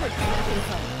are you a traffic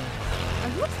cone?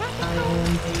 Are you a traffic I cone?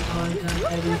 am a You contact look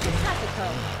like a everything. traffic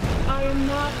cone. I am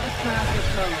not a traffic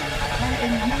cone. I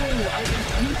am you. I am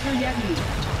Future Yeti.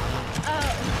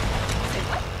 Say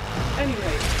what?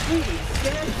 Anyway, please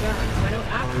stand back so I don't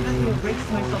accidentally erase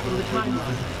myself from the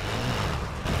timeline.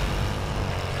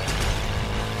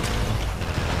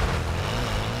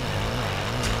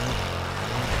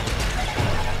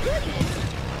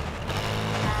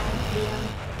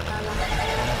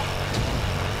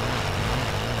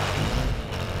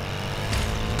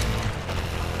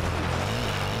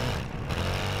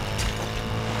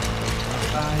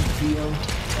 I feel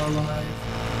alive.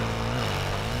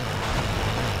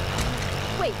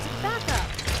 Wait, back up.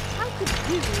 How could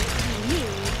you be me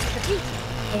in the future?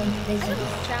 I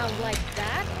don't sound like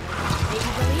that.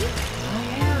 Maybe believe? I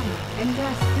am. And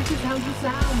yes, this is how you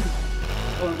sound.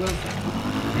 Or will sound.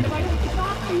 And if I don't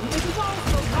stop you, this is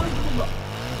also how you look.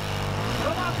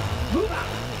 Robots, move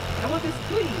out. I want this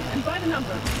clean and by the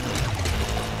number.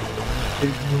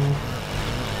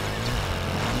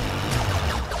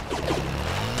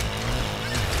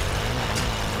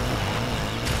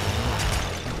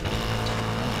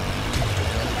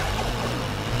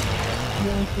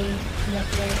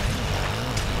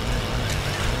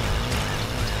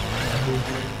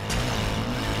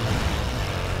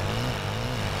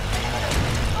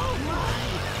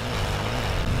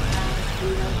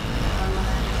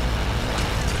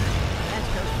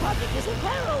 Castro's project is in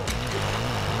peril.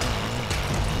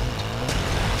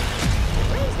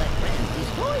 Please let friends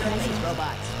destroy all these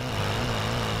robots.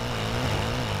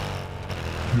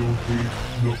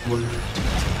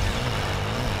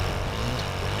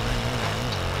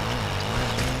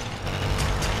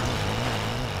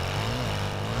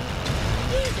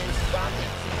 These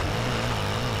instructions.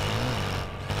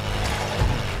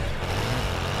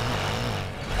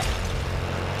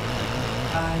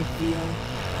 I feel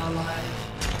alive.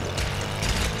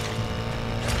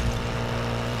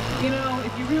 You know,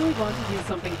 if you really want to do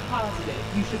something positive,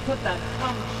 you should put that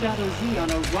punk Shadow Z on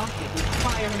a rocket and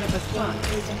fire him at the sun.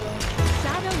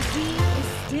 Shadow Z is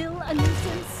still a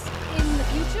nuisance in the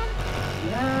future?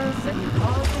 Yes, and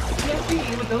all the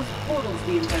sketchy with those portals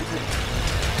we invented.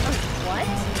 What?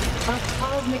 A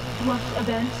cosmic flush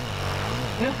event.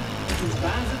 Yep, it's as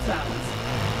bad as it sounds.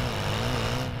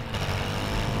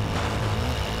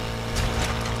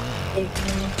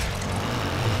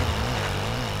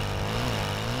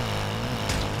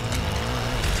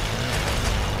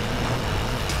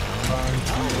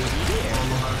 Oh, here.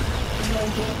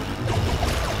 playing field?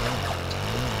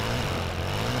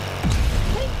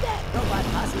 Take that, robot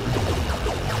posse.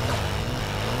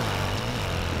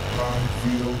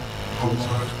 Field,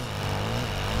 alert.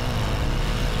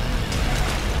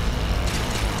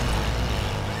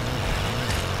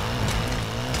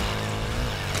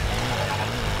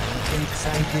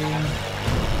 Exciting.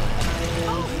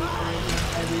 Oh my!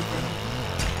 Everything.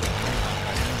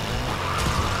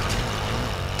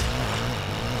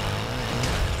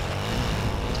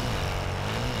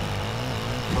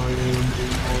 I am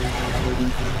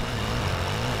everything.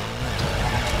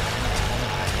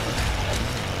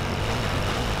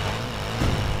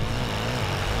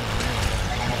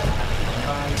 I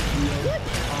feel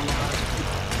alive.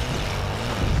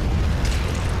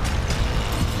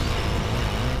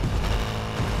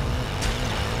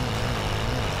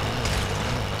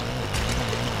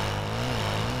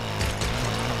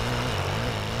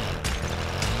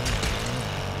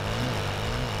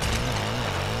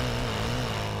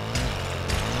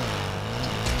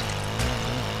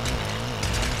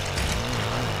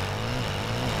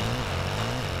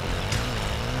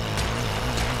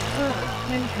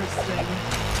 Interesting.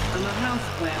 I'm a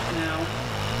houseplant now.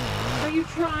 Are you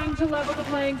trying to level the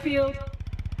playing field?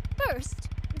 First,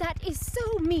 that is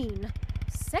so mean.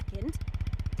 Second,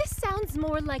 this sounds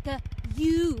more like a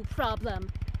you problem.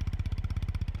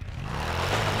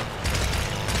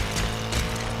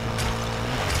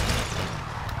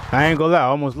 I ain't gonna lie, I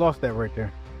almost lost that right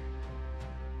there.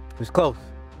 It's close.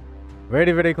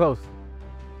 Very, very close.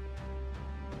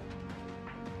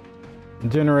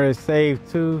 Generator saved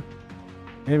 2.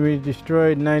 Enemy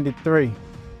destroyed 93.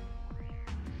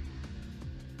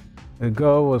 The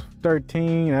goal was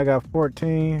 13. I got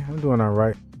 14. I'm doing all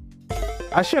right.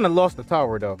 I shouldn't have lost the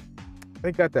tower though.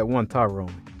 They got that one tower on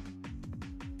me.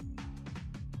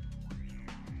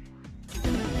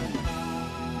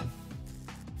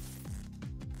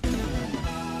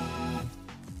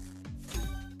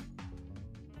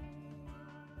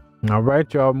 All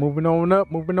right, y'all, moving on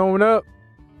up, moving on up.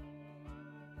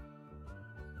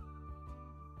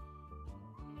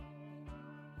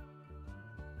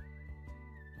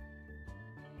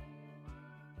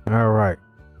 All right.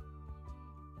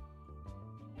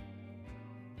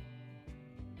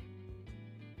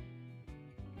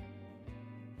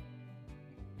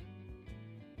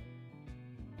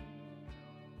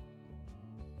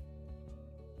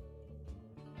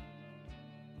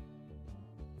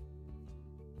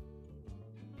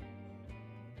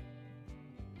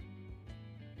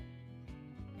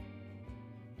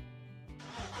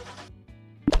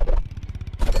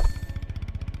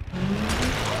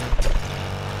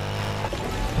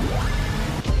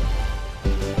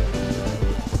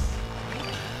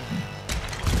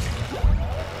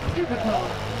 Typical.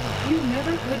 You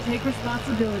never could take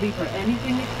responsibility for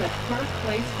anything except first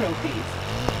place trophies.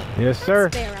 Yes, sir.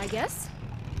 That's fair, I guess.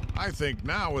 I think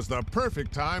now is the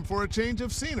perfect time for a change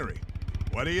of scenery.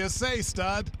 What do you say,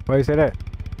 stud? Why you say that?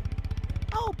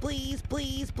 Oh, please,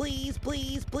 please, please,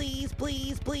 please, please,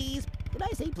 please, please. Did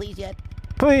I say please yet?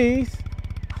 Please.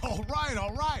 All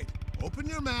right. Open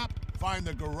your map, find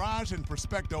the garage in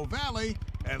Prospecto Valley,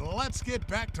 and let's get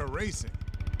back to racing.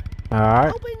 All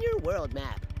right. Open your world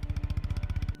map.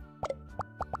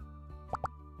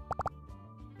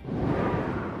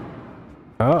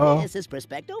 Uh-oh. This is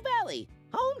Prospecto Valley,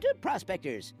 home to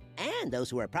prospectors and those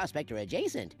who are prospector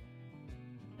adjacent.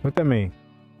 What that mean?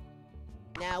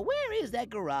 Now, where is that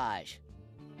garage?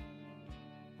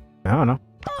 I don't know.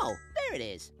 Oh, there it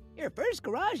is. Your first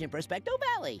garage in Prospecto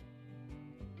Valley.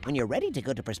 When you're ready to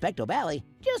go to Prospecto Valley,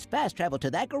 just fast travel to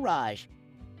that garage.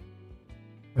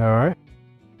 All right.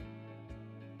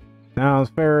 Sounds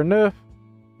fair enough.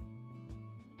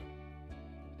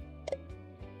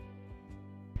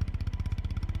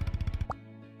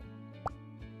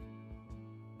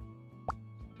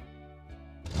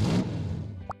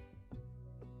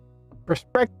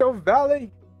 Prospecto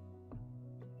Valley.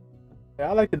 Yeah,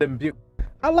 I liked it in Butte.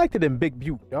 I liked it in Big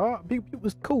Butte, y'all. Big Butte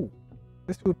was cool.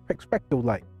 This was Prospecto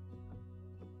like.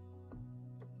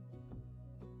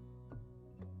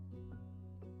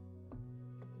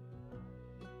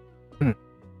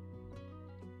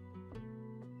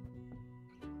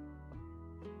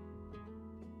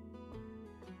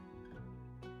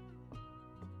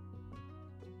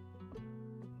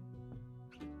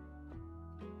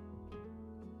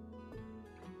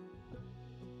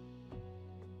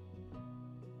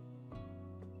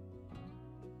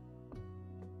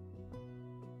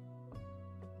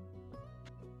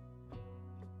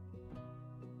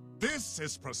 This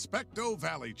is Prospecto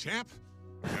Valley, champ.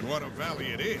 And what a valley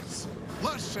it is.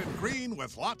 Lush and green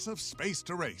with lots of space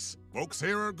to race. Folks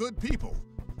here are good people.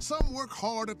 Some work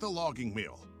hard at the logging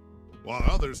mill, while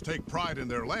others take pride in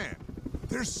their land.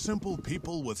 They're simple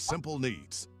people with simple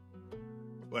needs.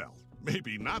 Well,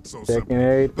 maybe not so simple. Checking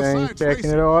everything, Besides checking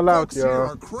racing, it all out, folks here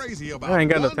y'all. are crazy about I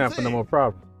ain't got no one time for no thing, more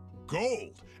problems.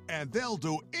 gold, and they'll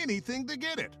do anything to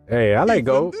get it. Hey, I like Even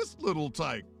gold. this little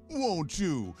tyke, won't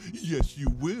you? Yes, you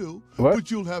will. What? But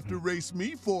you'll have to race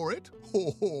me for it.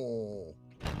 Ho ho.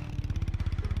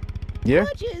 Yeah.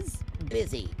 Clutch is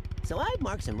busy, so I've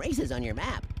marked some races on your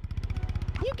map.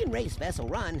 You can race Vessel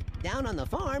Run, Down on the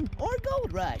Farm, or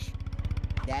Gold Rush.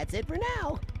 That's it for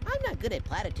now. I'm not good at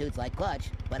platitudes like Clutch,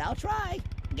 but I'll try.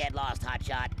 Get lost,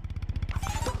 hotshot.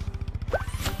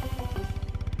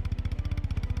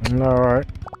 All right.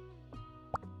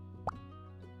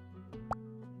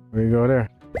 We go there.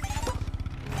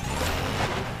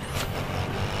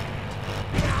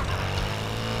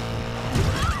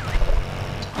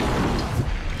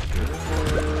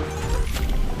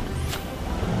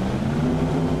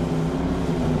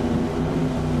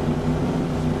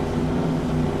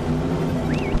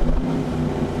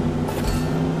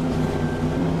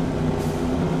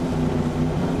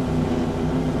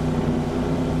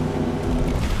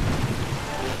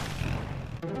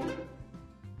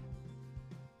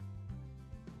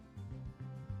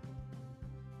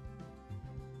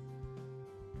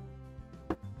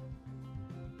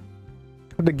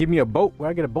 To give me a boat. Where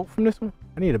I get a boat from this one?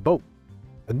 I need a boat.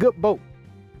 A good boat.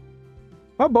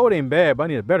 My boat ain't bad, but I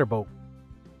need a better boat.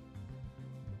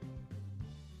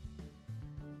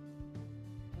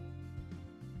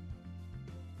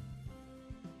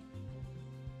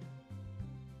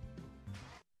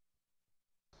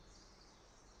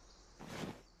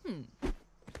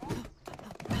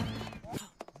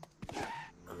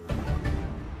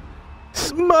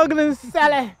 Smuggling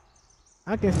Sally.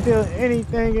 I can steal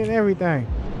anything and everything.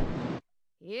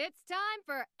 It's time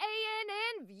for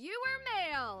ANN Viewer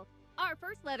Mail. Our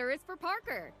first letter is for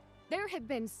Parker. There have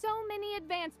been so many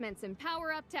advancements in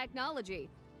power-up technology.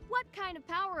 What kind of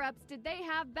power-ups did they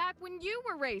have back when you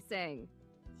were racing?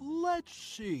 Let's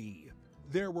see.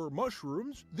 There were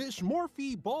mushrooms, this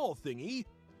Morphe ball thingy.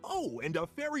 Oh, and a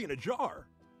fairy in a jar.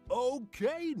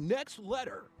 Okay, next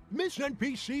letter. Miss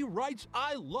NPC writes,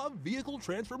 I love vehicle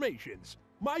transformations.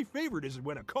 My favorite is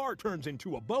when a car turns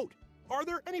into a boat. Are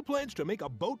there any plans to make a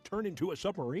boat turn into a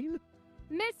submarine?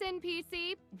 Miss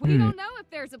NPC, we don't know if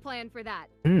there's a plan for that.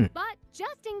 But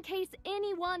just in case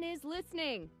anyone is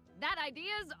listening, that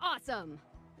idea is awesome.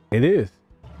 It is.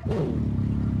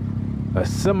 A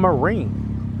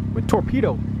submarine with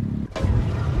torpedo.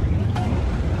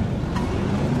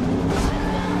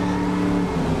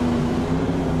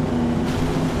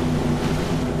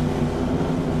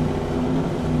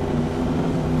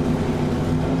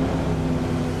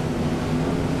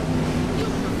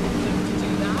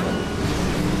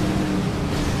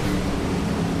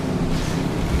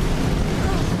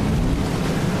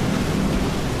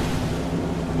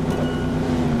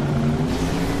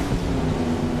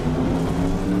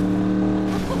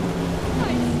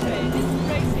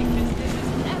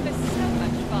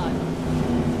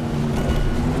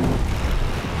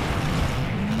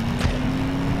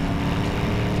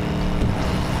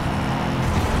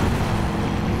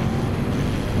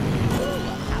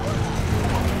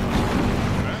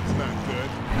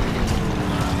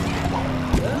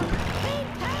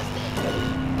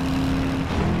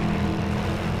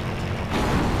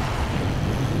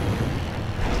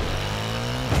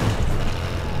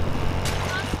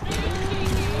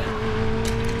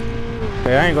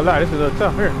 Hey, I ain't gonna lie, this is a little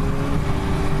tough here.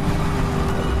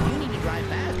 You need to drive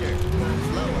faster, not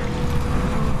slower.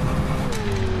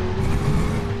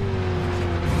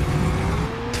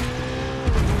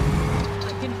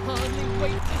 I can hardly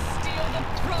wait to steal the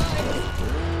prize.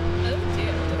 Oh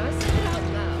dear, did I say it out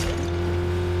loud?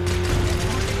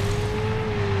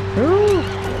 Ooh.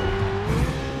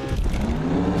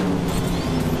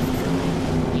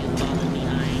 You've fallen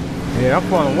behind. Yeah, I'm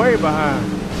falling way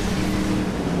behind.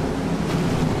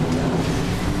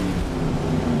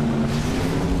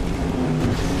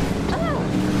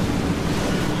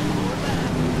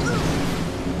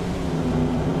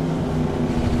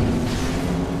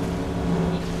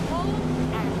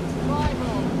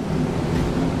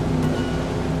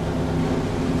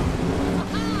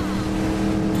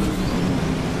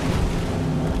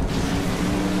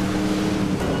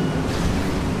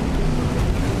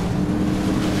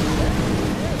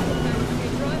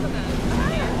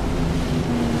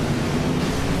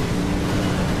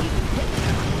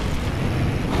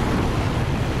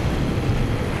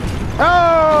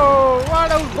 Oh, why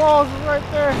those balls is right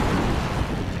there?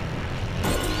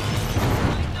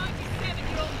 My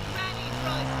 97-year-old granny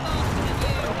drives faster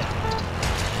than you.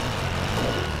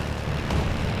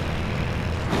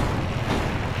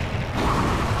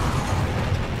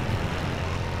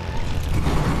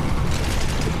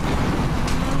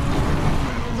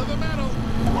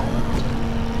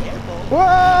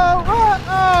 Whoa!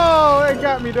 Oh, they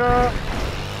got me, dog.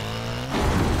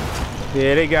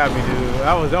 Yeah, they got me, dude.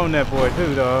 I was on that boy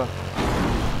too, dog.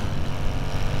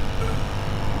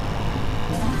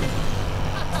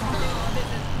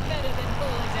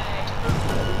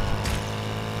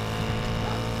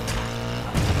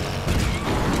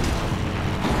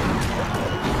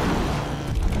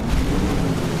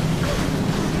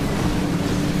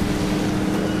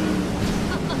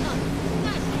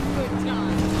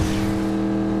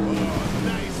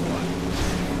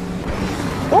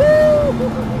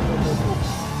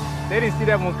 They didn't see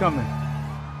that one coming.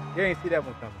 They didn't see that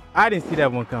one coming. I didn't see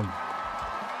that one coming.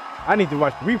 I need to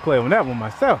watch the replay on that one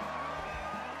myself.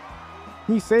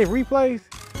 Can you save replays?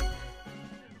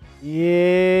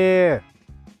 Yeah.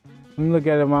 Let me look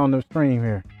at them on the stream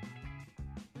here.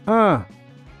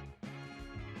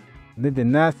 They did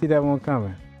not see that one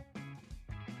coming.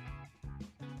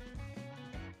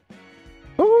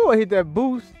 Oh, I hit that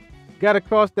boost. Got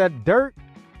across that dirt.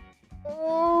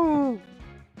 Oh,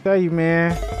 tell you,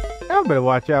 man. I better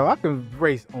watch out. I can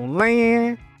race on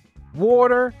land,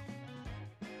 water.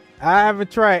 I haven't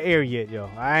tried air yet, yo.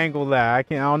 I ain't gonna lie. I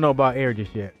don't know about air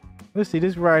just yet. Let's see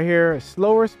this right here.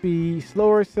 Slower speed,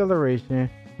 slower acceleration,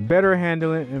 better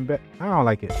handling, and I don't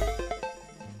like it.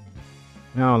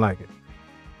 I don't like it.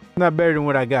 Not better than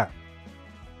what I got.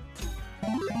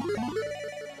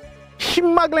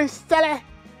 Smuggling Sally.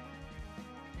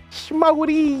 Smuggle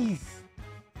these.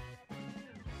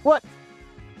 What?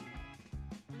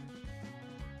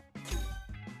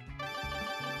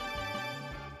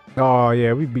 Oh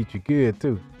yeah, we beat you good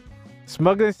too.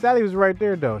 Smuggling Sally was right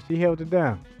there though. She held it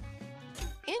down.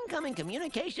 Incoming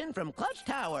communication from Clutch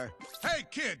Tower. Hey,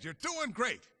 kid, you're doing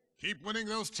great. Keep winning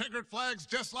those checkered flags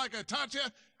just like I taught you,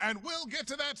 and we'll get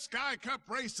to that Sky Cup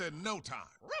race in no time.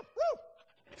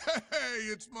 Hey,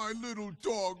 it's my little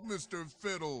dog, Mr.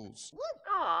 Fiddles.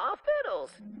 Aw,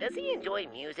 Fiddles. Does he enjoy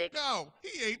music? No,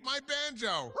 he ate my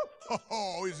banjo.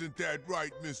 Oh, isn't that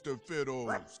right, Mr.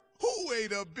 Fiddles? Who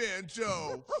ate a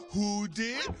banjo? Who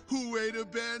did? Who ate a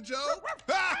banjo?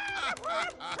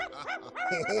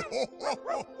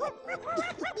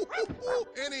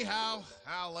 Anyhow,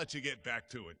 I'll let you get back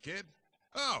to it, kid.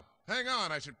 Oh, hang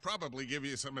on. I should probably give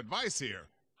you some advice here.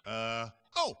 Oh,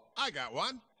 I got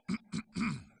one.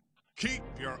 Keep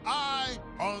your eye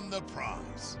on the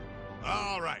prize.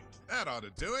 All right, that ought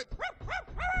to do it.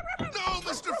 No,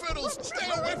 Mr. Fiddles, stay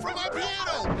away from my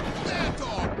piano! Bad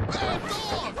dog! Bad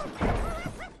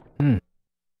dog!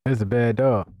 That's a bad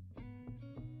dog.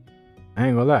 I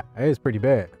ain't gonna lie, that is pretty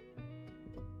bad.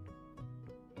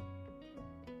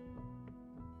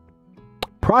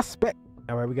 Prospect.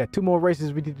 All right, we got 2 more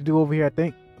races we need to do over here, I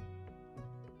think.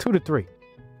 2 to 3.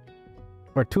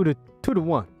 Or 2 to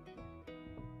 1.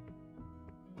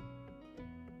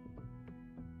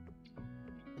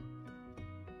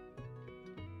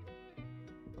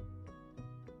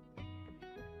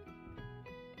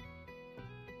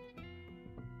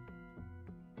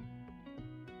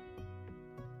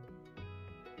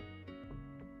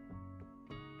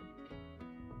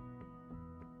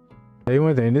 Tell you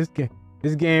one thing,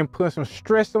 this game put some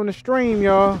stress on the stream,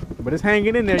 y'all. But it's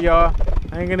hanging in there, y'all.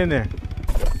 Hanging in there.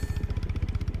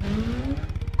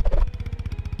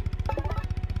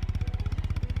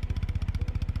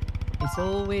 It's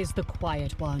always the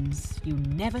quiet ones. You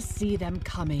never see them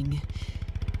coming.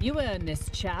 You earn this,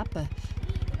 chap.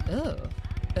 Oh,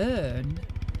 earn?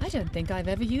 I don't think I've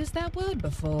ever used that word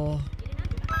before.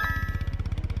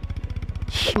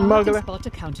 I can spot a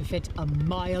counterfeit a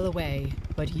mile away,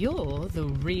 but you're the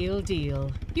real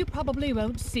deal. You probably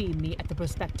won't see me at the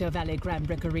Prospector Valley Grand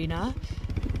Brick Arena,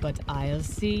 but I'll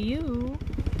see you.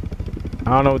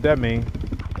 I don't know what that means.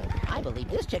 I believe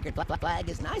this checkered flag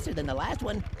is nicer than the last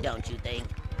one, don't you think?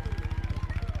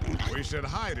 We should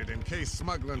hide it in case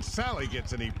Smuggling Sally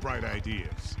gets any bright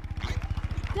ideas.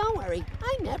 Don't worry,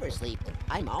 I never sleep.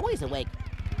 I'm always awake,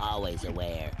 always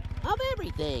aware of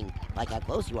everything. Like how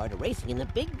close you are to racing in the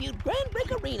Big Butte Grand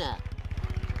Brick Arena.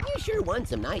 You sure want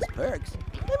some nice perks.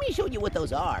 Let me show you what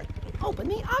those are. Open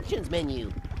the options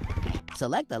menu.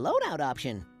 Select the loadout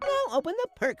option. Now open the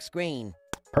perk screen.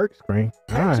 Perk screen?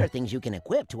 Perks are things you can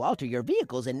equip to alter your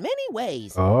vehicles in many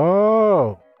ways.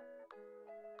 Oh.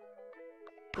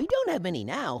 We don't have many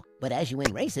now, but as you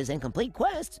win races and complete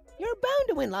quests, you're bound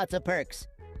to win lots of perks.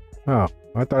 Oh,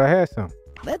 I thought I had some.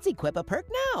 Let's equip a perk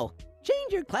now.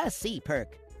 Change your Class C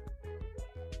perk.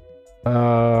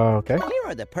 Okay. Here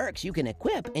are the perks you can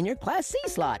equip in your Class C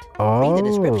slot. Oh. Read the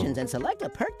descriptions and select a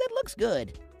perk that looks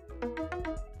good.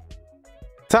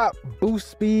 Top boost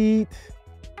speed.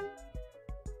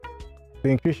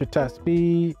 Increase your top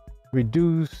speed.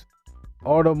 Reduce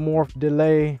automorph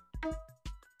delay.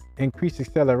 increase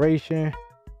acceleration,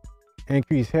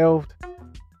 increase health,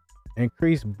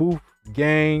 increase boost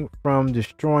gain from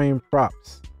destroying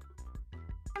props.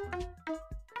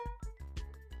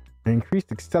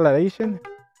 Increased acceleration,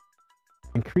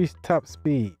 increased top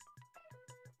speed.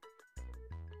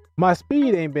 My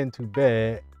speed ain't been too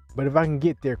bad, but if I can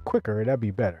get there quicker, that'd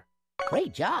be better.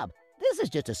 Great job. This is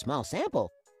just a small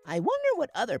sample. I wonder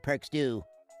what other perks do.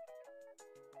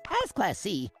 As Class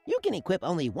C, you can equip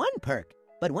only one perk,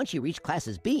 but once you reach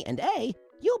Classes B and A,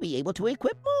 you'll be able to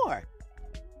equip more.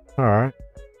 Alright.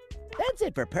 That's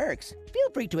it for perks. Feel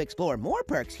free to explore more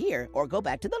perks here or go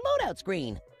back to the loadout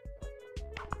screen.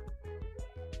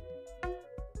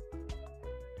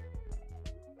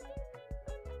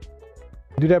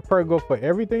 Do that perk go for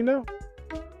everything though?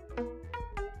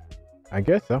 I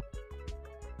guess so.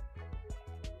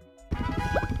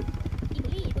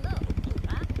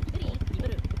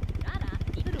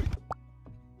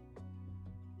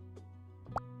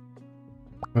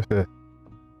 What's this?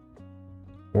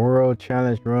 World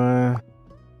Challenge Run.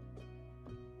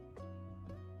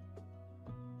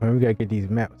 We gotta get these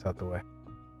maps out the way.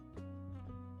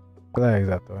 Flags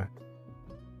out the way.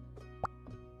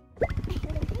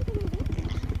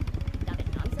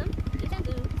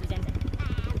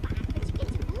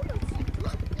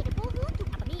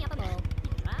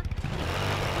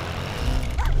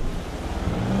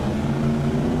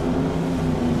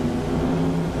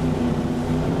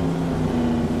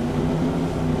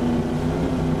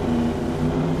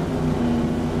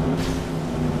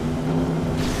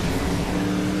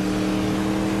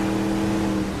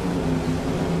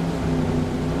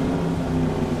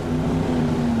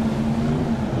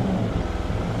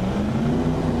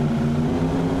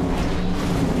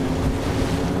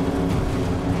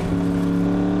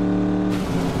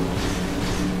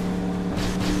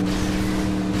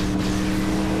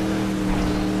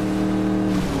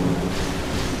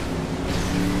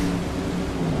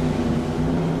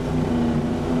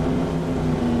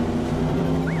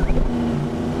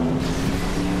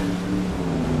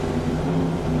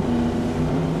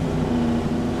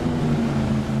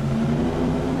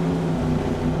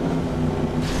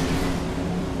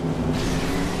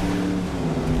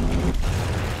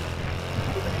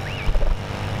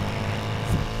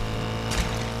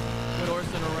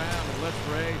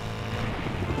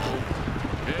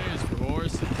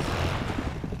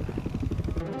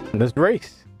 Let's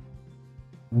race.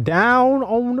 Down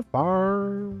on the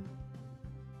farm.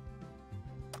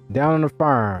 Down on the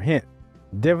farm. Hint.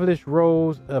 Devilish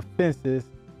rows of fences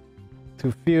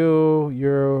to fill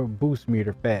your boost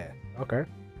meter fast. Okay.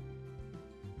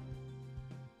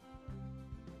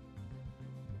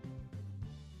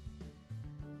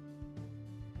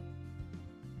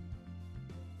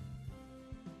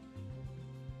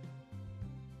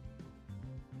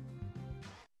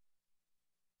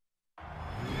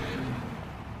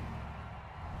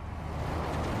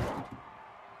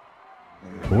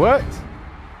 What?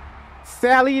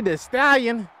 Sally the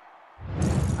Stallion?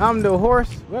 I'm the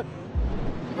horse? What?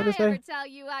 What Did did I it ever say? tell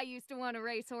you I used to want to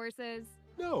race horses?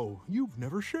 No, you've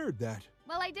never shared that.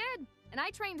 Well, I did, and I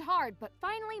trained hard, but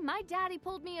finally my daddy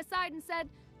pulled me aside and said,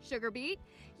 Sugar Beet,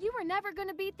 you were never going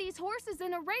to beat these horses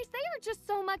in a race. They are just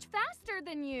so much faster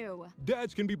than you.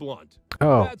 Dads can be blunt.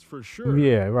 Oh. That's for sure.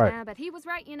 Yeah, right. Yeah, but he was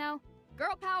right, you know.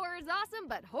 Girl power is awesome,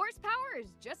 but horsepower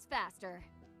is just faster.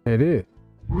 It is.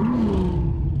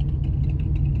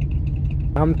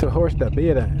 I'm to horse the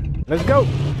better. Let's go.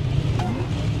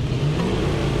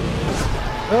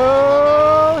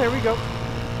 Oh, here we go.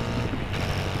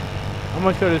 I'm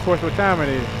gonna show this horse what time it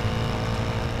is.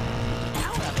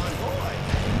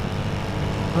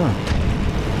 Huh.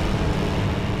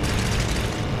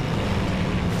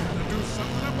 Gotta do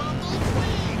something about those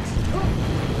weeds.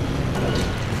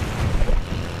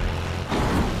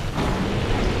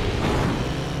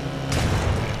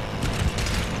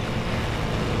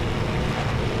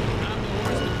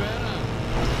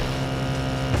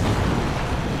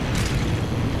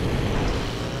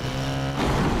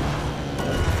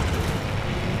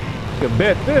 You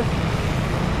bet this.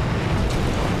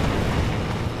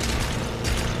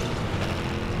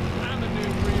 I'm a new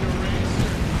breed of racer.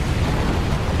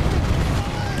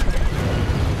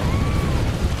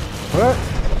 What?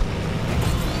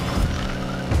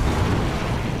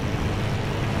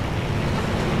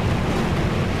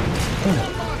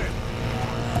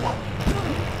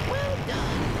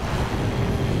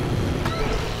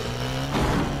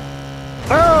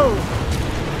 Oh!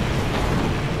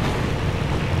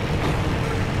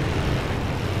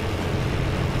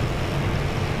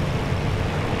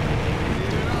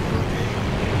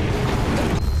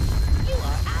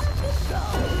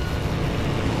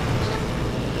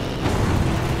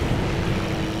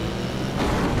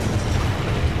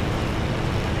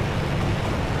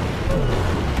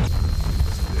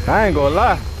 I ain't gonna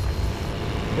lie.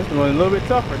 This one's a little bit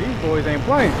tougher. These boys ain't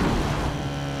playing.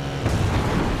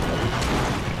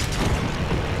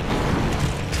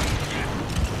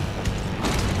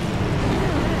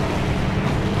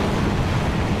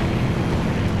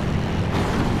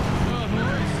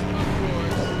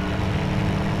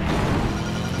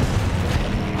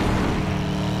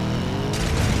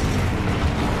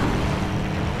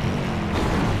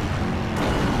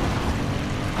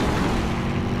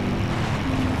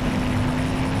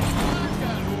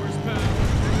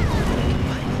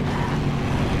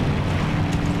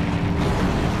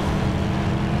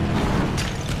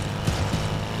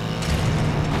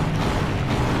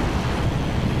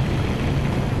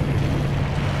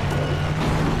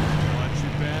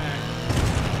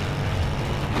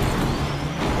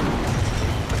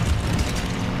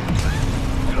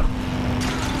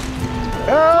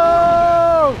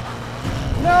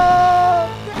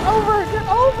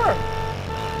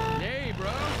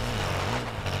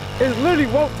 It literally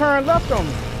won't turn left on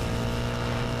me.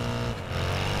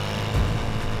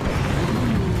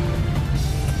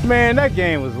 Man, that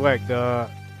game was whack, dog.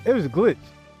 It was a glitch.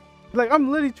 Like, I'm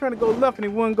literally trying to go left and it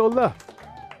wouldn't go left.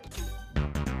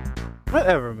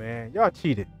 Whatever, man. Y'all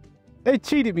cheated. They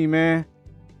cheated me, man.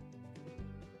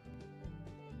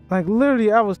 Like,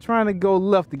 literally, I was trying to go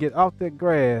left to get off that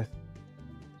grass.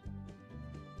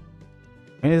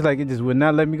 And it's like, it just would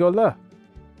not let me go left.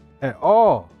 At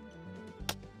all.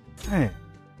 Man,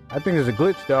 I think it's a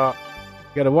glitch, dog.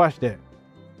 You gotta watch that.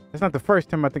 That's not the first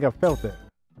time I think I felt that.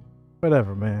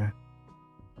 Whatever, man.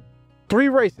 3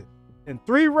 races. In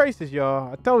 3 races,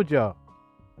 y'all. I told y'all.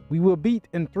 We will beat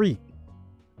in 3.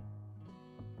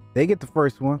 They get the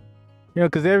first one. You know,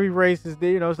 because every race is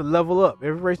there, you know, it's a level up.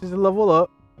 Every race is a level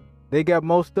up. They got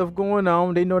most stuff going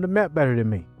on. They know the map better than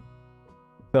me.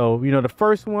 So, you know, the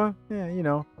first one, yeah, you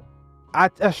know, I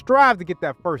strive to get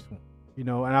that first one, you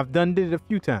know, and I've done it a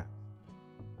few times.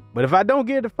 But if I don't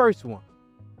get the first one,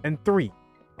 and 3,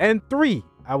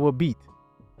 I will beat.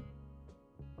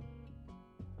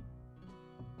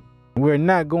 We're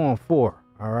not going 4,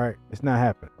 all right? It's not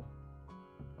happening.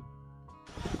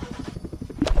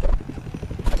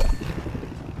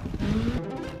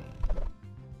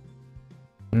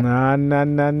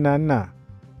 Nah.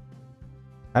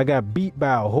 I got beat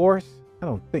by a horse? I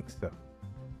don't think so.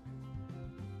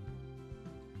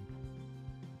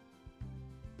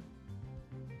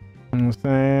 You know what I'm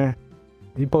saying?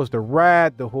 You're supposed to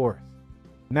ride the horse,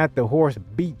 not the horse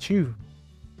beat you.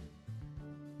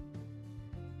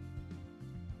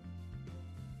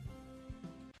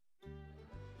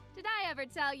 Did I ever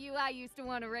tell you I used to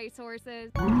want to race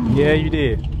horses? Yeah, you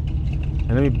did.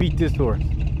 And let me beat this horse.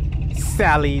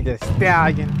 Sally the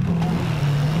Stallion.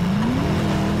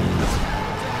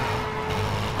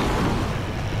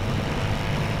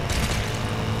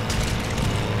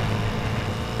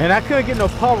 And I couldn't get no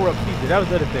power-ups either. That was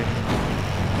the other thing.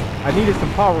 I needed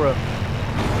some power-ups.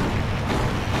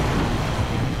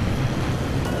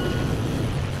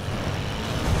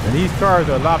 And these cars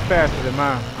are a lot faster than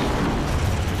mine.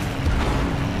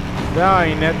 That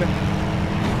ain't nothing.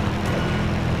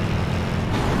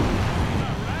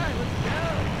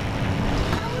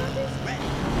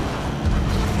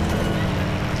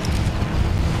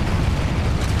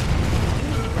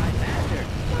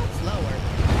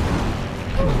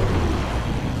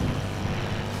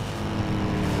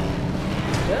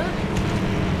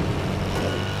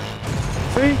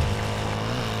 See?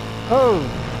 Oh.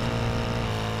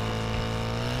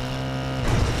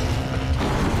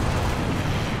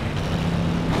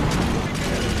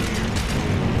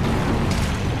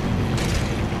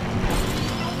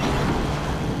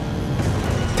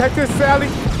 Take this, Sally.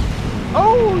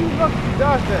 Oh, you lucky you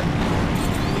dodged that.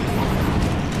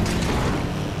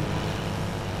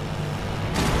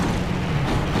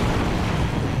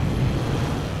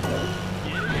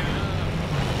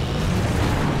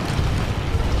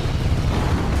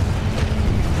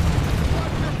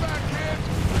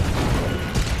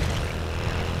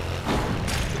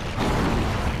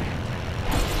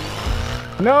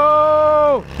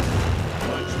 No!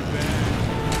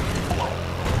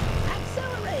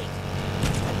 Accelerate!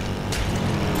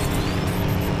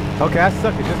 Okay, I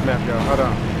suck at this map, y'all. Hold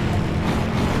on.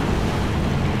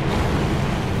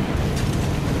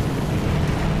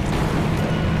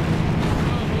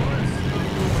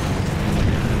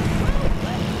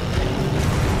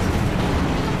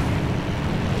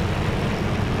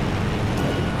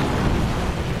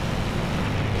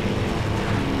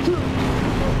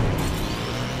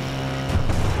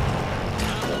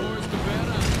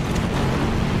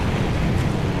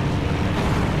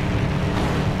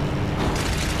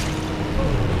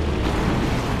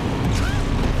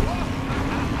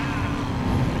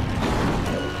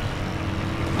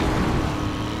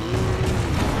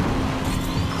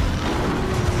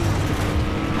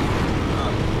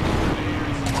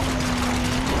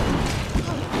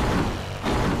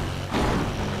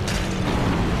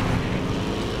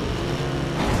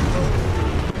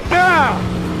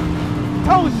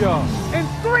 y'all. In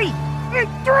three.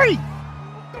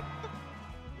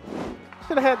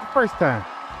 Should have had the first time.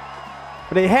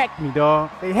 But they hacked me, dog.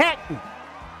 They hacked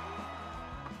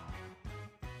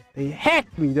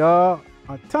me, dog.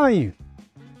 I'm telling you.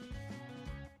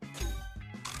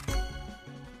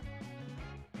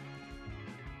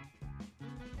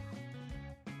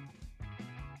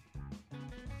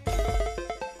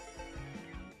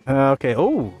 Okay.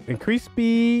 Oh, increase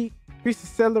speed, increase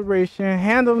acceleration,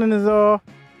 handling is off,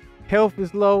 health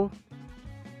is low.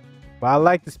 But I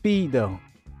like the speed though.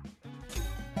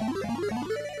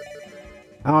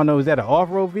 I don't know, is that an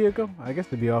off-road vehicle? I guess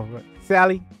it'd be off-road.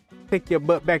 Sally, take your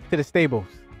butt back to the stables.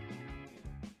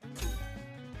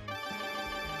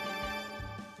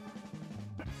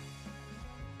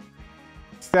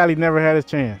 Sally never had a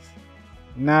chance.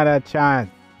 Not a chance.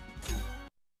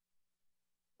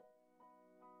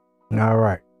 All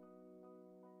right.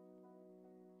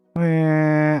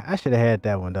 Man, I should have had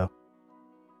that one though.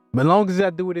 But as long as I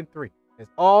do it in 3. That's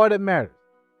all that matters.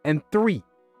 In 3.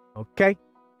 Okay?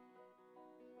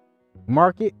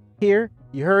 Mark it here.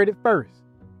 You heard it first.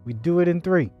 We do it in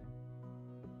 3.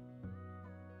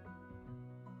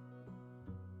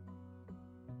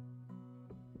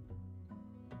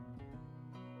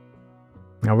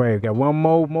 All right, we got one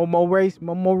more race.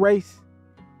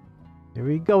 Here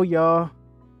we go, y'all.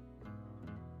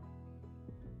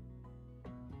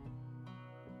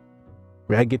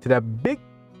 We gotta get to that big,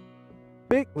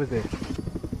 what's it?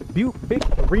 Big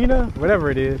arena, whatever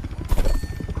it is.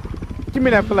 Give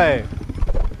me that flag.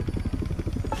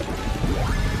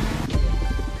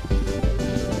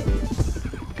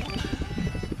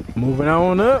 Moving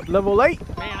on up, level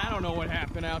 8. Man, I don't know what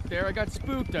happened out there. I got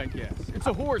spooked, I guess. It's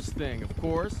a horse thing, of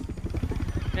course.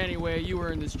 Anyway, you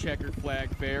earned this checkered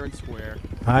flag fair and square.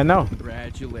 I know.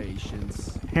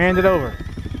 Congratulations. Hand it over.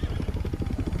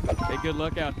 Hey, good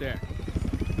luck out there.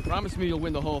 Promise me you'll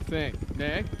win the whole thing,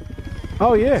 eh?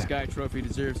 Oh, yeah. This guy trophy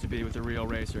deserves to be with a real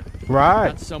racer. Right.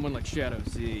 Not someone like Shadow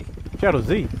Z. Shadow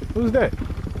Z? Who's that?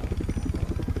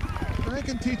 I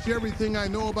can teach you everything I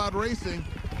know about racing,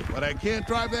 but I can't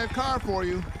drive that car for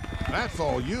you. That's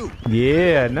all you.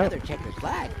 Yeah, no. Another checkered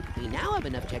flag. We now have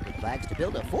enough checkered flags to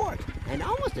build a fort, and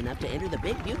almost enough to enter the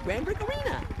Big Butte Grand Brick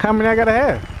Arena. How many I gotta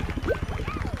have?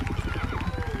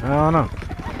 I don't know.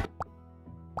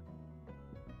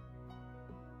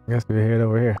 I guess we head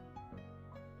over here.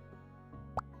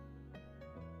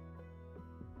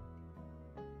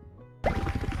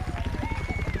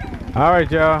 All right,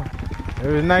 y'all. It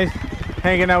was nice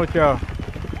hanging out with y'all.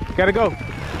 Gotta go.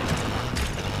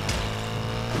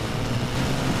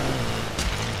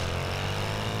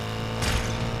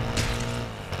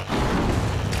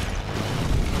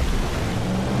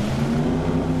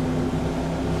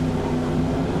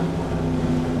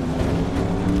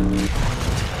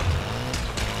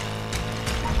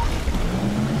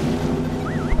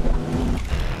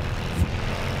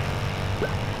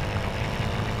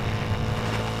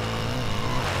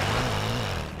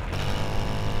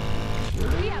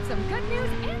 We have some good news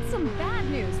and some bad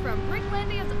news from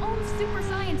Bricklandia's own super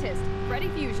scientist, Freddy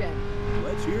Fusion.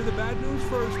 Let's hear the bad news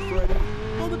first, Freddy.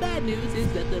 Well, the bad news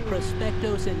is that the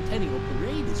Prospecto Centennial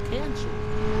Parade is canceled.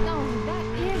 Oh, that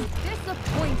is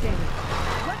disappointing.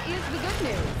 What is the good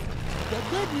news? The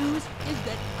good news is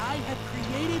that I have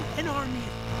created an army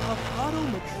of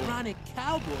automatronic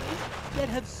cowboys that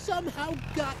have somehow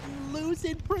gotten loose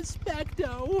in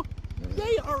Prospecto.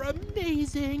 They are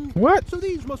amazing. What? So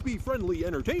these must be friendly,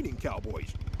 entertaining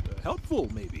cowboys. Helpful,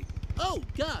 maybe. Oh,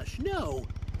 gosh, no.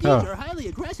 These are highly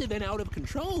aggressive and out of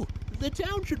control. The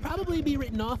town should probably be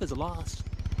written off as a loss.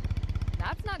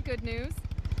 That's not good news.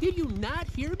 Did you not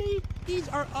hear me? These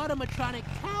are automatronic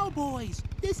cowboys.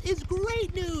 This is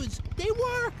great news. They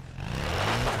work.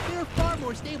 They're far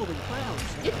more stable than clowns.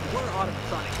 If you were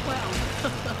automatronic clowns,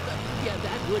 yeah,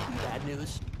 that would be bad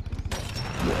news.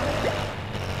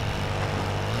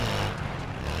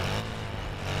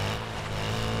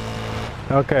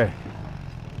 Okay.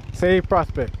 Save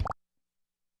prospect.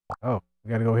 Oh,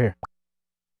 we gotta go here.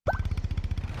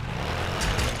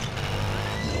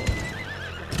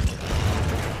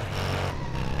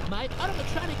 My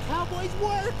automatronic cowboys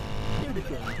work. They're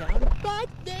destroying town, but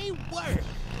they work.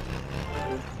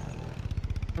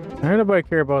 Ain't nobody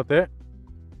care about that.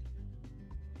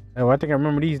 Oh, I think I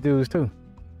remember these dudes too.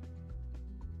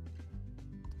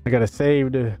 I gotta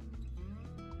save the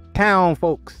town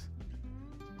folks.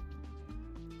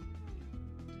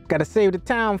 Gotta save the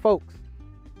town folks.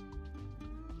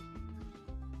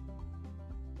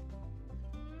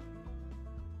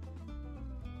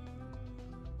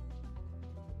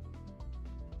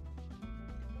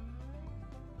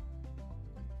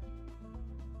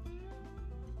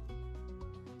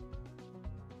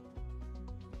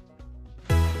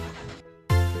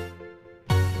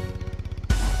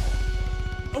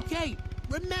 Okay,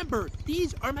 remember,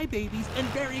 these are my babies and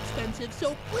very expensive,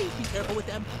 so please be careful with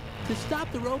them. To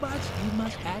stop the robots, you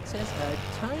must access a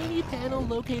tiny panel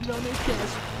located on their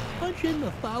chest. Punch in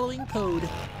the following code: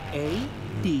 A,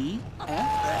 D,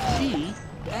 F, G,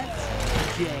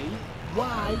 X, J,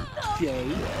 Y, J,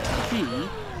 G,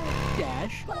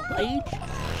 dash, H,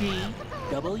 G,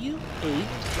 W, H,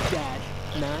 dash,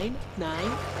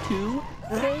 992,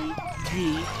 K,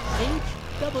 G, H,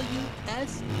 W,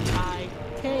 S, I,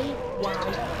 K, Y,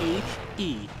 H,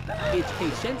 E. It's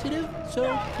case sensitive, so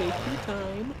take your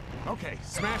time. Okay,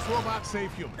 smash robot,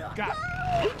 save human. Got it.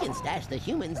 We can stash the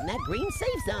humans in that green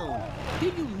safe zone.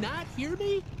 Did you not hear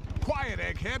me? Quiet,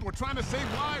 Egghead. We're trying to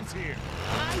save lives here.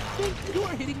 I think you're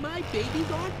hitting my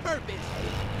babies on purpose.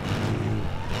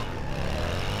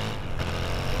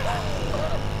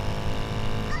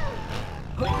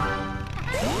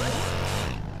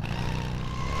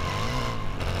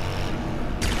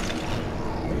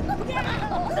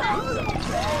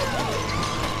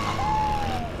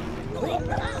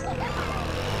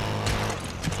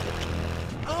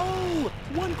 Oh,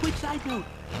 one quick side note.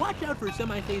 Watch out for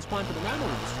semi-phase quantum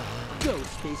anomalies.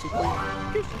 Ghosts, basically.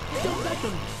 Just don't touch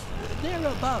them. They're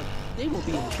a bug. They will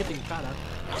be in the shipping product.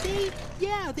 See?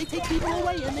 Yeah, they take people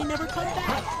away and they never come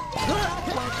back. That's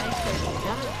what I said,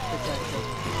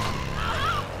 not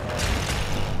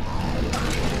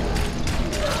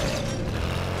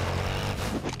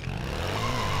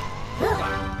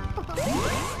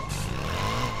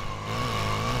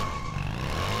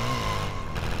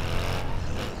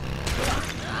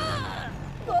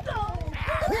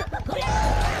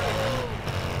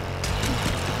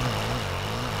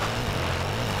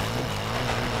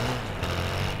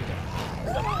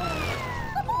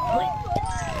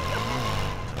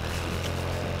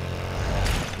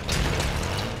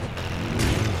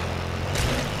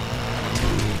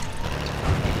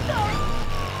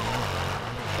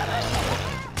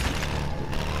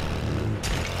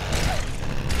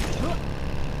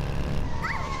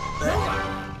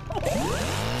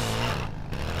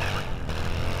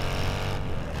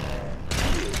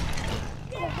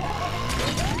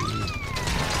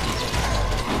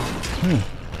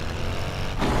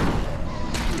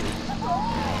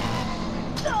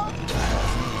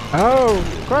Oh,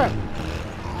 crap.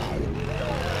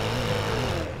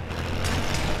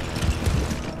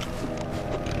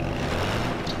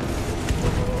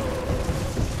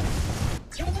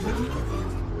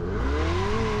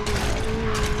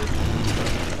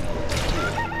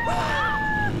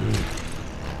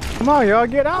 Come on, y'all,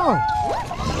 get on.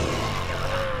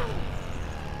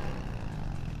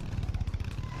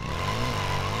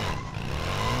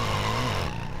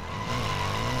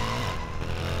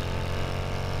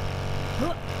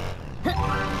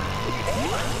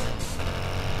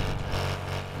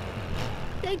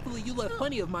 Thankfully, you left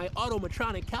plenty of my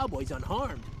automatronic cowboys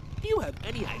unharmed. Do you have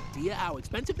any idea how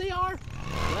expensive they are?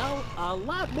 Well, a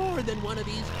lot more than one of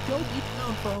these jokey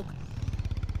townfolk.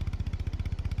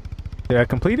 Did I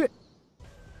complete it?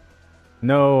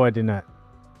 No, I did not.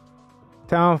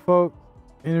 Townfolk,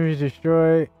 enemies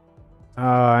destroyed.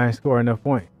 I ain't score enough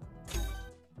points.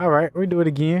 All right, we do it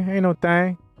again. Ain't no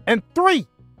thing. And three,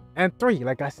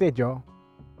 like I said, y'all.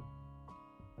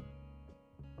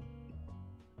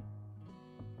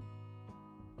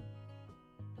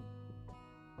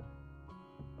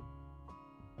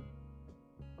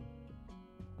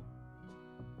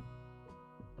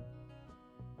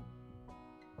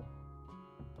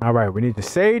 All right, we need to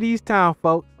save these town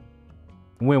folks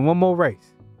and win one more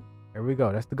race. There we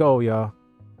go. That's the goal, y'all.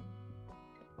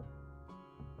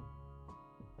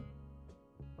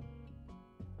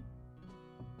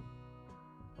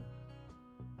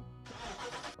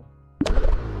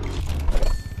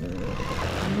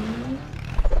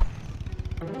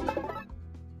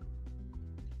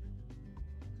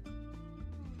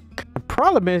 The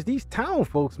problem is these town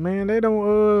folks, man, they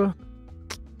don't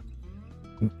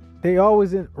they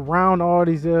always around all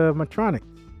these Matronics.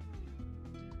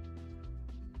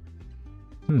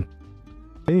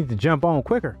 They need to jump on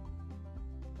quicker.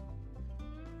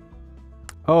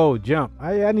 Oh, jump.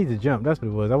 I need to jump. That's what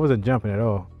it was. I wasn't jumping at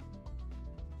all.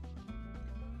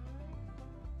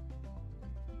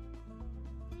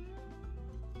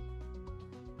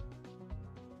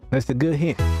 That's a good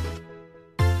hint.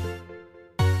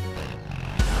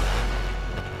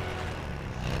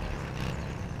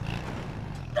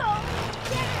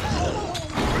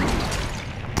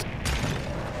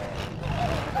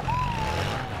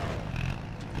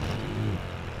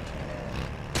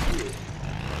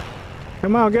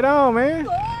 Come on, get on, man.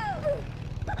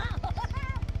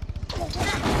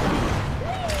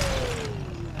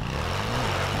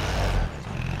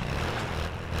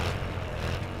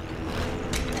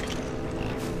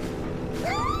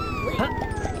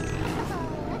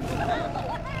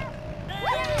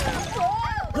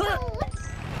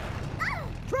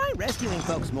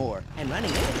 scaring folks more and running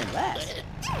into them less.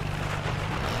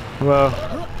 Well,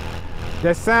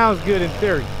 that sounds good in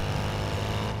theory.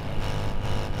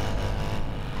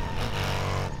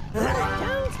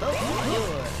 Town's supposed to be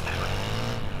yours.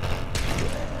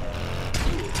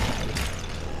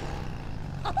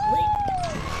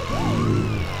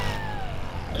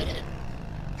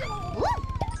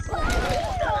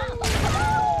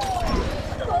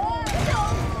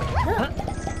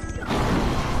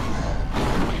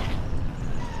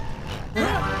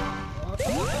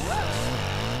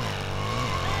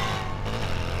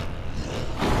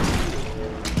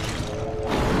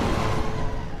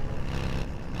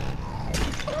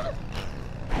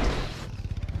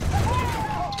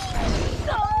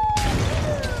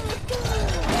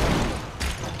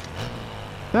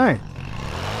 Dang.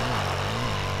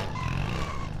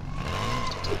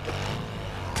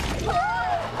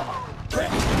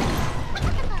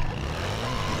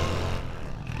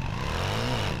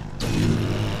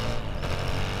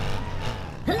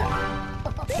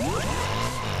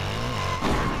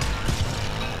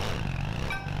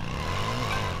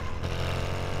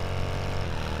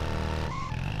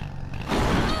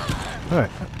 All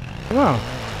right. Come on.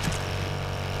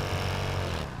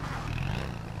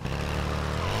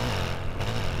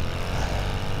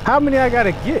 How many I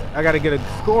gotta get? I gotta get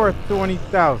a score of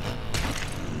 20,000.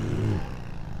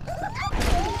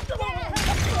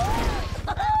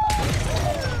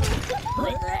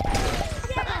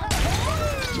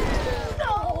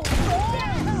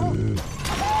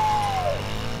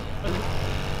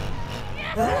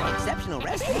 Exceptional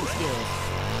wrestling skills.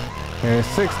 And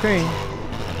 16.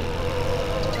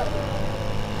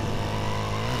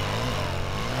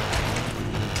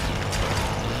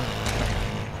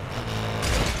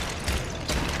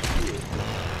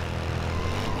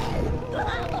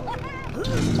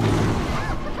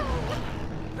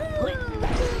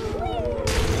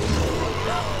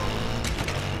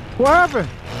 What happened?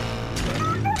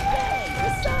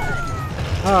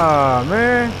 Oh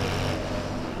man.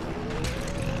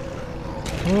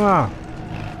 Wow.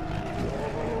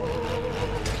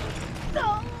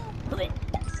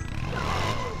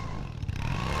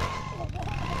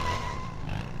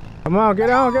 Come on, get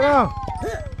on, get on.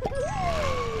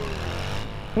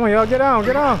 Come on, y'all, get on,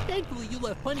 get on. Thankfully, you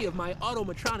left plenty of my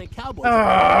automatronic cowboys.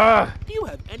 Do you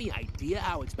have any idea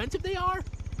how expensive they are?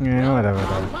 Yeah, Well, whatever.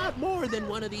 A lot more than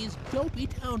one of these dopey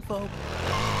town folk.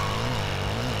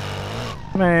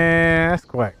 Man, that's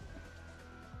quack.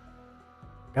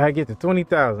 Gotta get to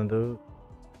 20,000, dude.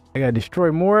 I gotta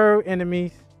destroy more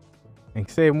enemies and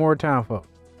save more town folk.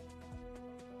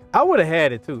 I would have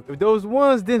had it too. If those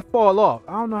ones didn't fall off,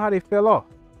 I don't know how they fell off.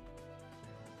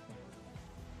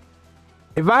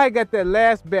 If I had got that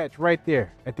last batch right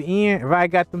there at the end, if I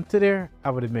got them to there,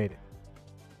 I would have made it.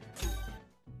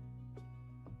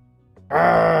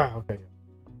 Okay.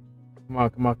 Come on,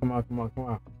 come on, come on, come on, come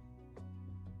on.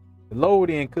 The load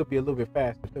in could be a little bit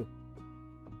faster too.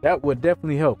 That would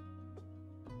definitely help.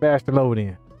 Faster load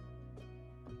in.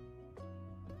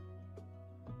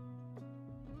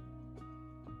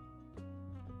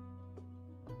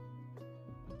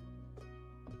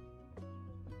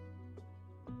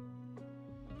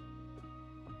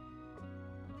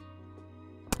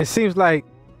 It seems like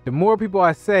the more people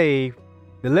I save,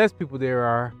 the less people there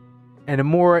are, and the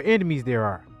more enemies there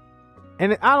are.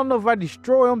 And I don't know if I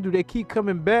destroy them, do they keep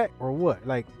coming back or what?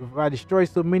 Like, if I destroy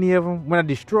so many of them, when I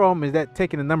destroy them, is that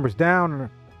taking the numbers down?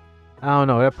 Or I don't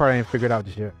know. That part I ain't figured out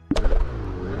just yet.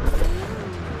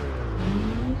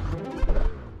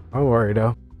 Don't worry,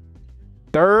 though.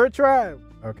 Third try.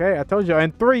 Okay, I told y'all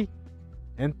in 3.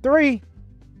 In 3.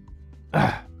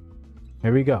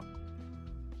 Here we go.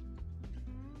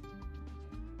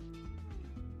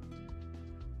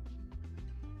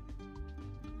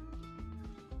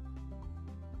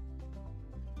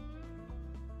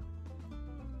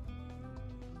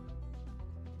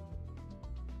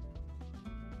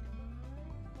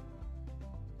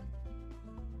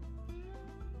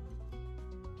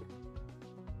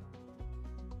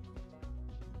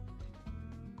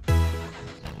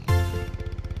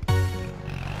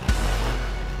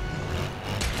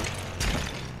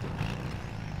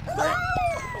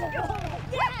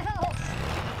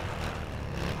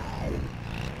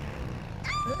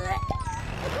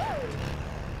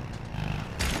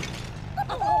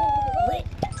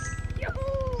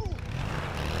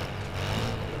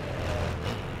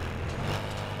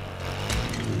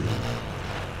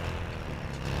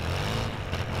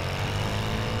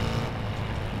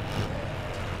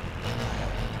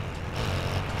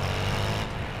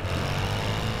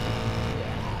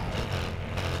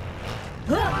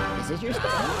 This is your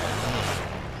spot.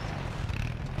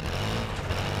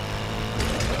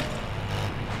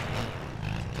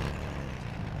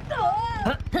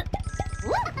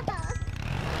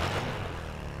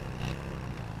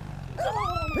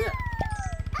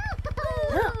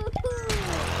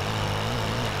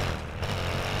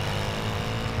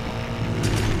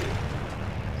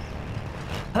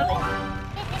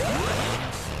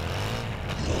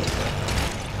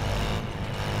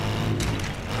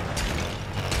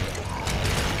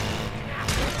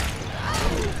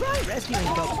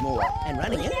 bothering folks more and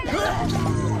running into them.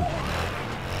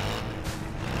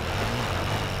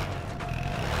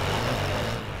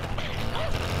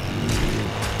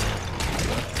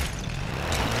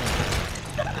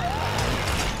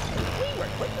 We were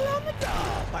quicker on the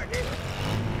draw, partner.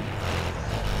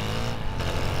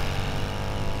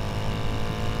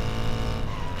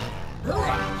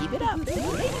 Keep it up. Maybe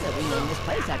they'll rename this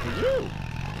place after you.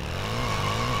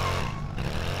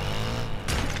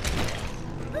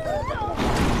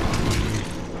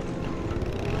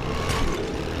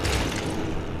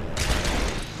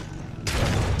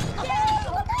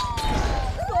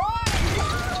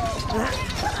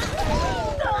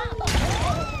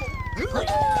 We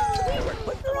were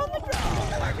quicker on the draw,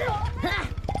 partner.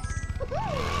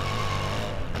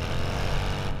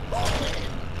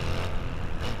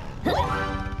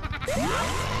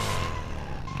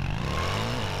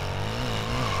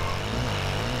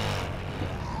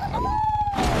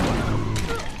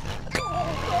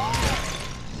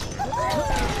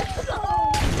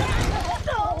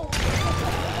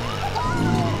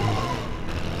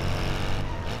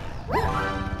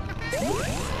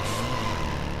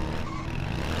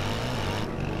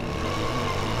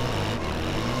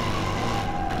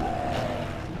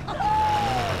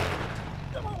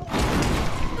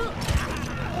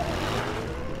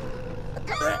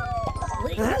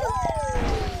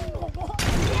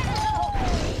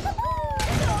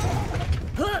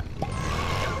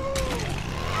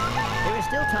 There is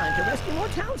still time to rescue more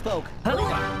townsfolk.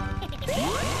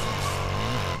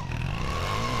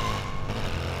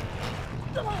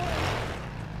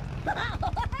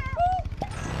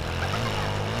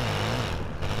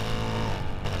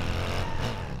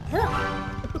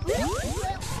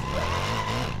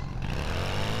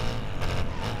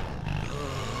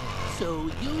 So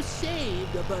you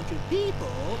saved a bunch of people,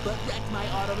 but wrecked my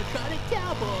automatronic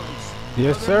cowboys.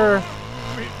 Yes, sir.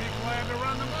 We'd be glad to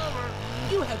run them over.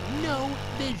 You have no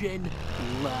vision,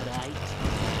 Luddite.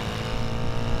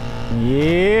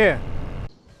 Yeah.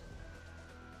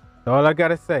 That's all I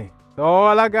gotta say. That's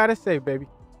all I gotta say, baby.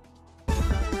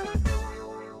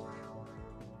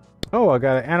 Oh, I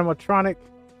got an animatronic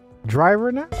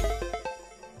driver now.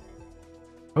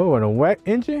 Oh, and a wet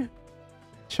engine?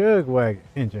 Chug wagon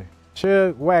engine.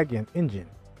 Chug wagon engine.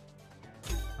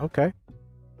 Okay.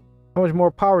 How much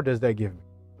more power does that give me?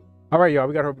 All right, y'all.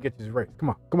 We gotta hope we get to this race. Come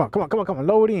on, come on, come on, come on, come on.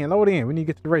 Load in, load in. We need to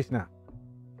get to the race now.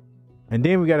 And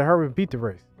then we gotta hurry and beat the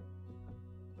race.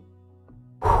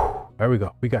 Whew. There we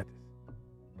go. We got this.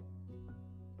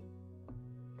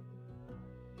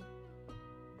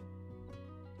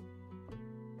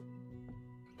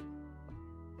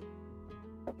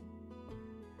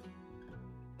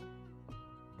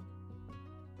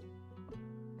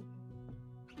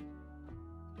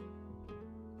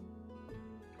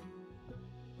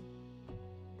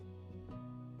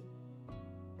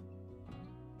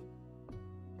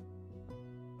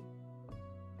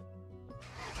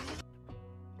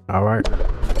 All right.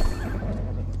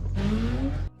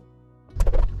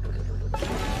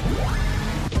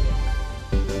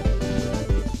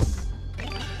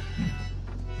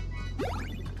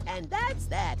 And that's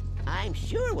that. I'm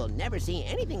sure we'll never see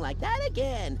anything like that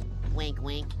again. Wink,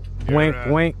 wink. Wink,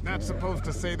 wink. Not supposed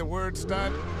to say the word,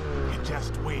 stud. You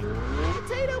just wink.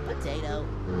 Potato, potato.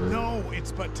 No,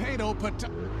 it's potato.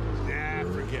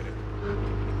 Nah, forget it.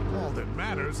 All that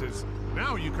matters is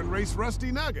now you can race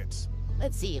Rusty Nuggets.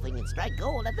 Let's see if we can strike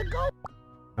gold at the goal.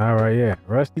 All right, yeah.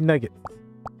 Rusty Nuggets.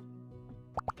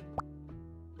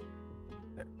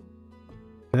 Is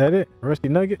that it? Rusty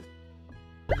Nuggets?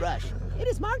 Rush. It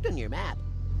is marked on your map.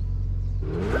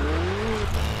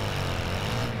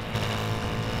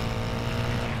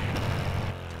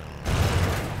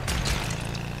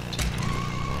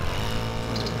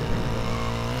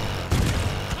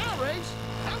 I'll race.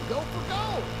 I'll go for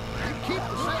gold. You keep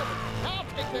the silver. I'll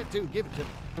take that too. Give it to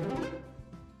me.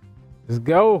 Let's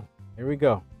go. Here we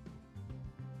go.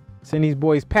 Send these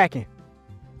boys packing.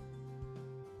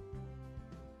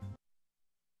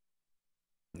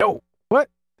 No. What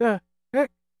the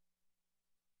heck?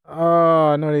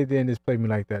 Oh, no, they didn't just play me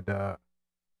like that, dog.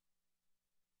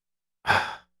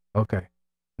 Okay.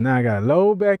 Now I gotta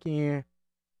load back in.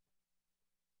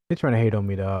 They're trying to hate on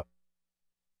me, dog.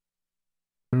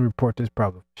 Let me report this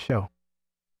problem. Show.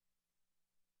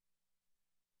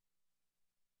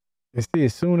 You see,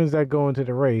 as soon as I go into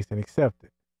the race and accept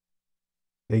it,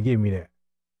 they give me that.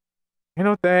 Ain't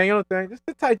no thing, ain't no thing. Just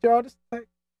sit tight, y'all. Just sit tight.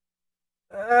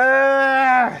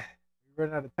 We're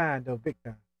running out of time, though, big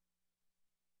time.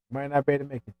 Might not be able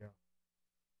to make it, y'all.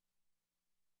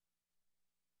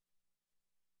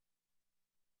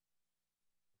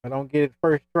 If I don't get it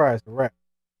first try, it's a wrap.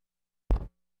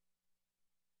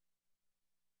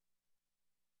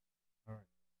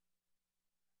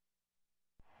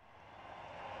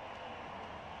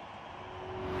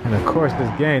 And of course,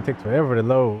 this game takes forever to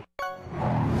load.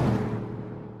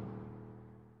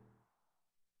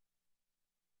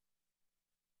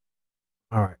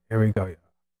 All right, here we go, y'all.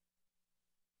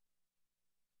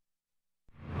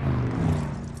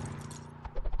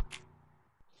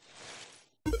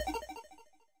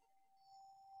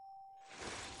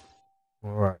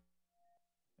 All right.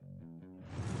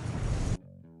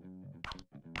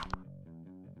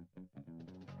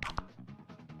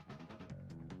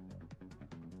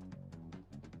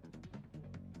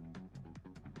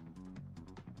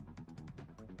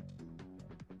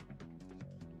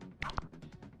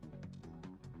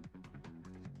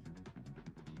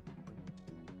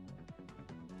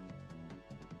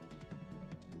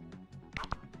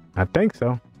 I think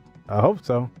so. I hope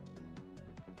so.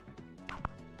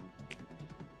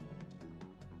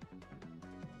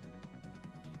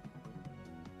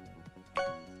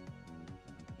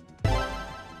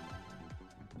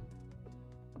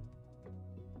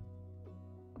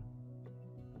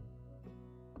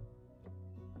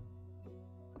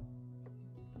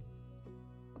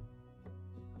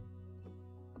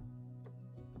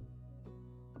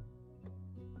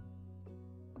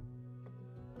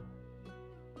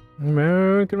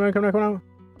 Man, come on.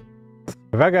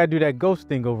 If I gotta do that ghost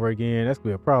thing over again, that's gonna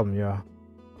be a problem, y'all.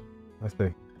 Let's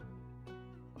see.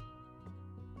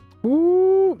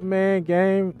 Ooh, man,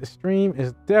 game. The stream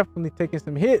is definitely taking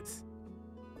some hits.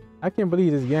 I can't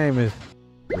believe this game is.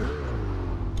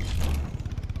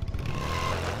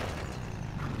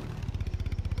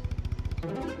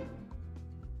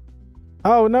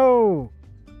 Oh no!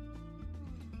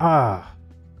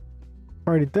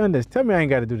 Already done this. Tell me I ain't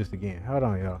got to do this again. Hold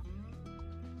on, y'all.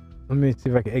 Let me see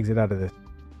if I can exit out of this.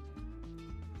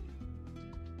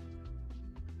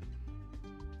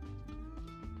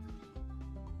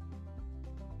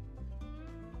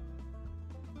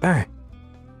 Dang.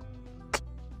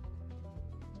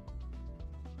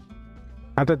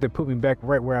 I thought they put me back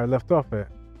right where I left off at.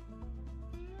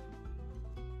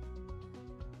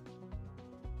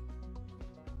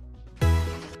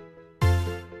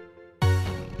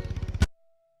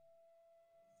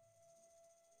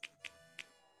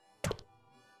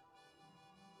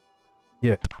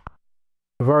 Yeah,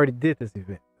 I've already did this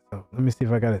event, so let me see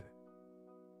if I got it.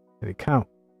 Did it count?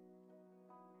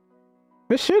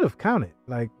 It should have counted,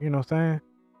 like, you know what I'm saying?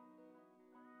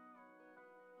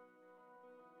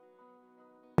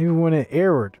 Even when it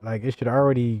errored, like, it should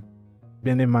already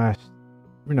been in my,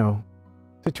 you know,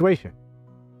 situation.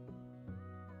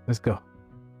 Let's go.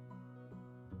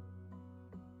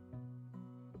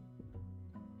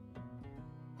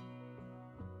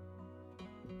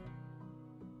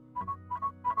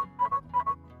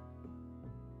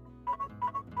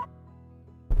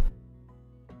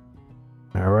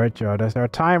 All right, y'all. That's our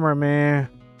timer, man.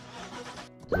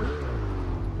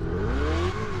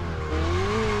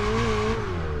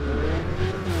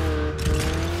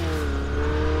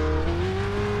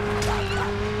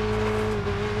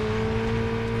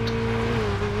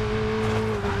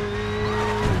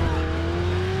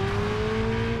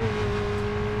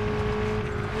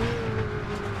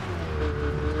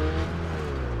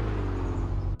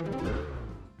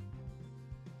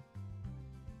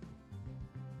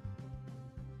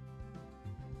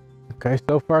 Okay,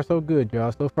 so far so good,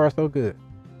 y'all. So far so good.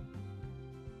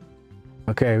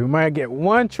 Okay, we might get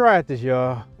one try at this,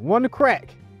 y'all. One to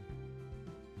crack.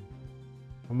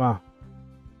 Come on.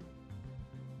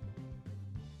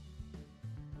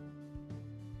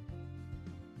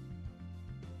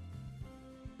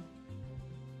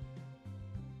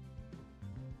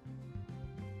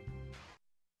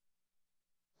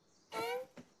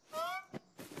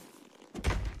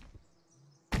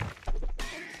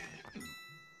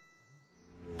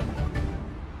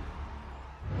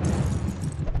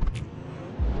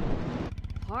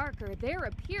 Parker, there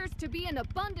appears to be an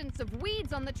abundance of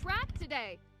weeds on the track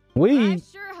today.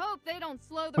 Weeds? I sure hope they don't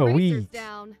slow the racers weeds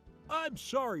down. I'm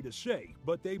sorry to say,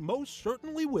 but they most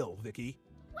certainly will, Vicky.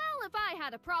 Well, if I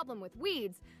had a problem with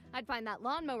weeds, I'd find that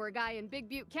lawnmower guy in Big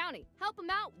Butte County, help him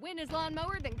out, win his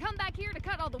lawnmower, then come back here to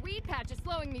cut all the weed patches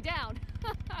slowing me down.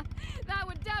 That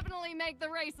would definitely make the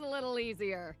race a little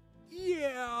easier.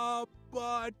 Yeah,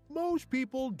 but most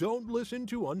people don't listen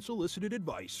to unsolicited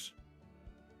advice.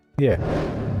 Yeah,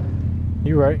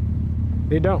 you're right.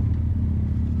 They don't.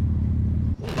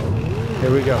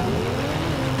 Here we go.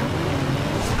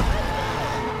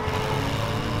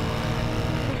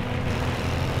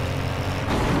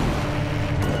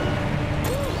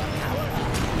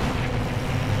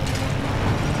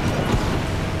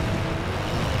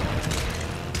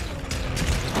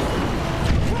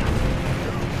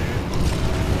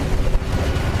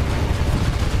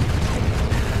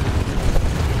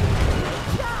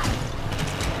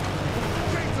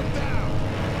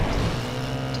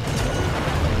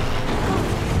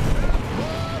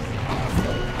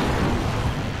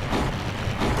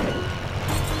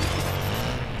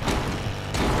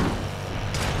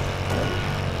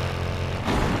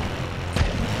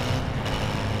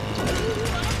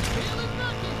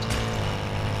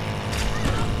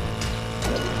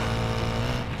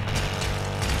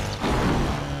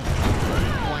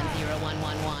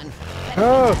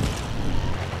 Oh,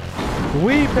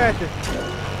 weed patches.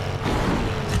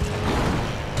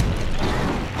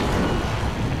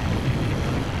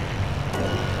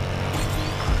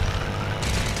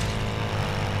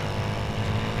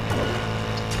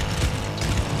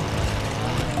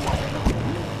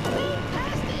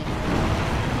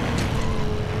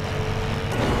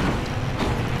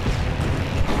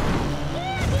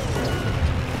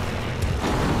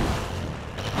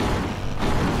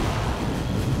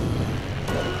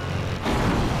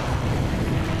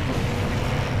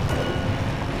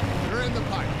 You're in the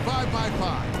pipe. 5 by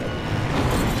 5.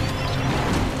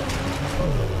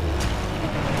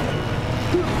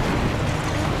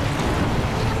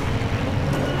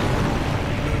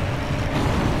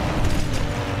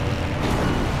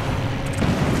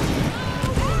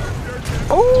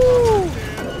 Ooh!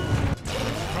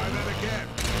 Try that again.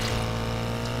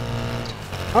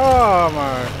 Oh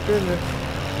my goodness.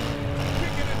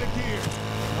 Kick it into gear.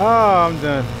 Oh, I'm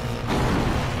done.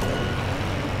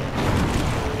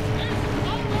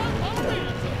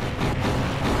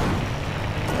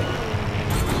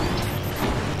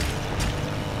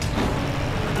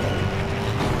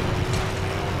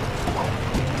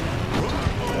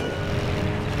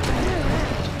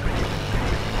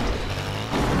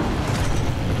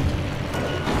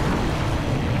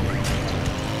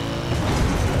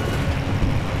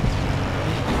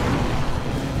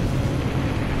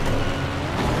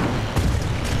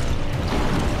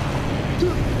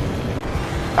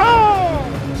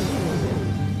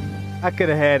 I could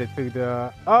have had it too,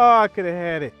 dog. Oh, I could have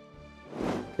had it.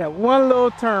 That one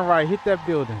little turn right hit that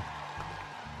building.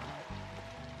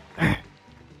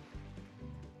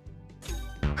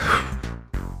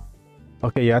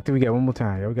 Okay, yeah, I think we got one more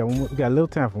time. Yeah, we got one more, we got a little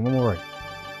time for one more right.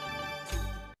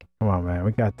 Come on, man.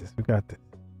 We got this. We got this.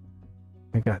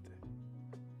 We got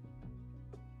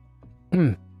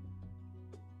this.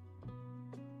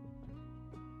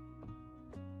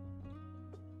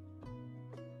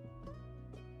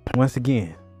 Once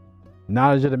again,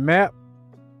 knowledge of the map,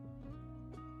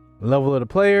 level of the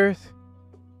players,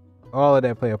 all of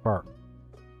that play a part.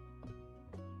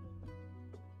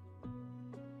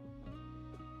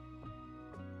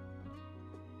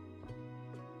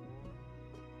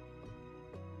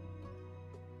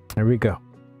 There we go.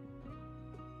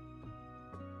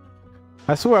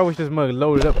 I swear I wish this mug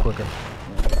loaded up quicker.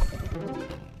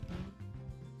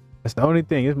 That's the only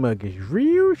thing. This mug is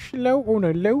real slow on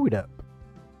the load up.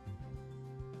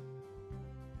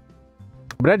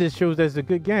 But that just shows that's a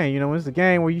good game. You know, when it's a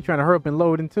game where you're trying to hurry up and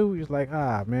load into, you're just like,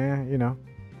 ah, man, you know.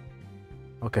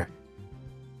 Okay.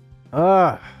 Come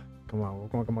on, come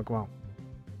on, come on, come on.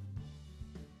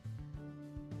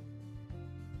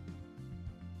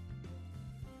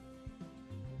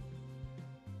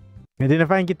 And then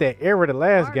if I can get that error the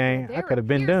last game, I could have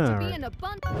been done. Right?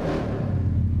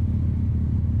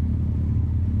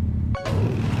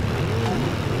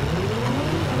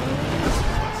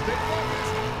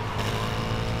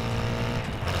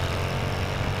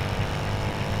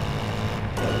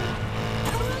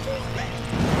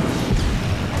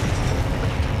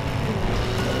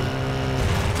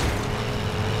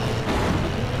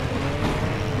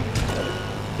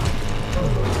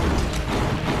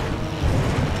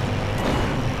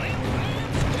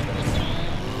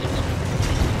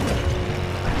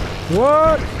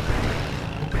 What?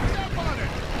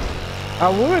 I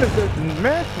would if the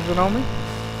match was on me.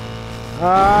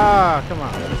 Ah, come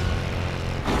on.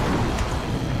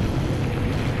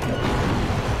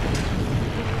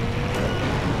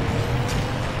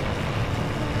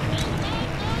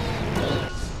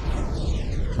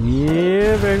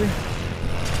 Yeah, baby.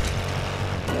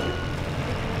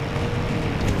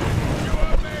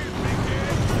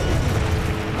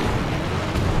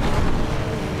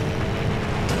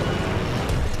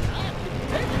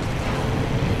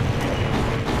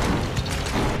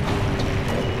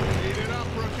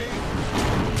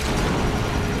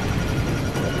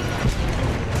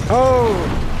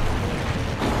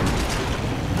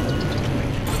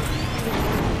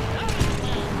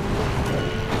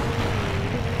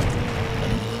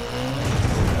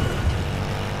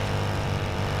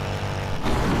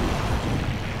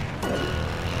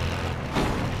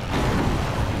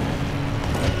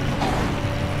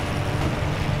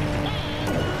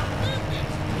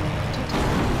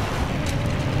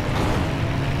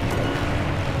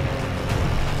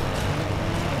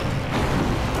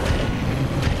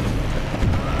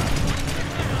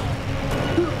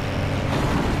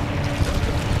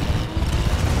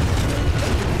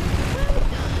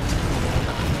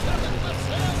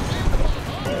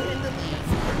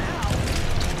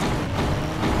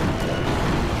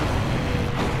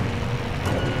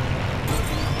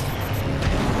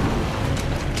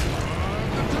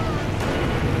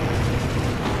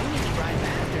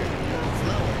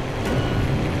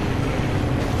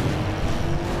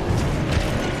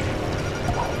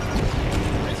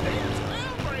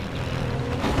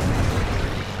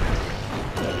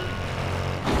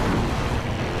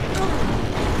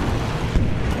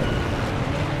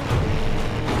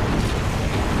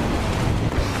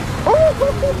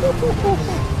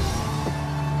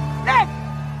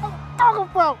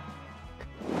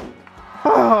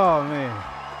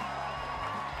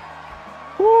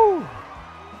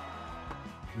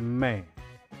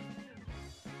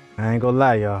 gonna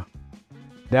lie, y'all.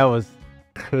 That was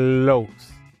close.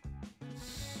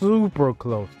 Super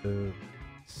close, dude.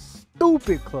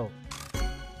 Stupid close.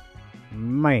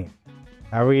 Man,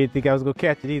 I really didn't think I was gonna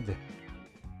catch it either.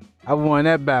 I won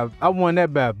that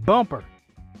by bumper.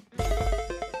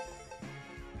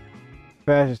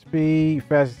 Faster speed,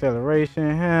 fast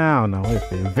acceleration. Hell no, it's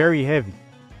very heavy.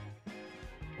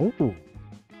 Ooh,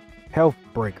 health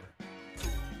breaker.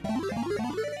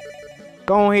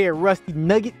 Go ahead, Rusty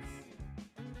Nuggets.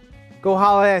 Go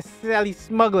holler at Sally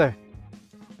Smuggler.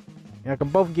 Y'all can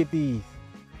both get these.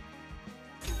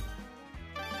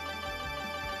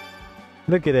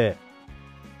 Look at that.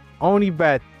 Only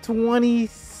by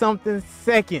 20-something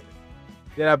seconds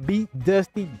did I beat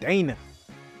Dusty Dana.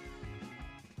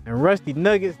 And Rusty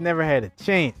Nuggets never had a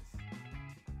chance.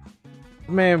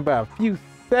 Man, by a few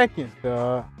seconds,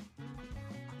 dog.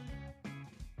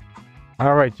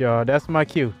 All right, y'all. That's my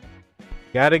cue.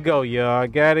 Gotta go, y'all.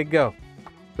 Gotta go.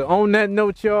 So on that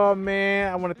note, y'all,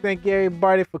 man, I want to thank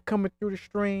everybody for coming through the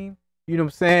stream. You know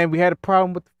what I'm saying? We had a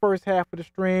problem with the first half of the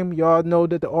stream. Y'all know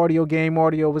that the audio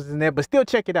was in there, but still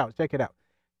check it out. Check it out.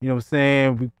 You know what I'm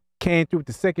saying? We came through with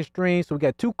the second stream, so we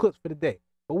got 2 clips for the day.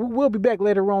 But we will be back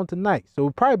later on tonight. So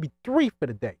it'll probably be 3 for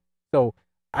the day. So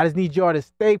I just need y'all to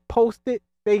stay posted,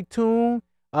 stay tuned.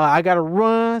 I got to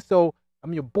run. So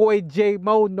I'm your boy J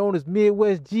Mo, known as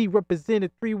Midwest G,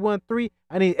 represented 313.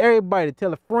 I need everybody to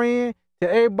tell a friend, tell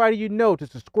everybody you know to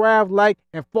subscribe, like,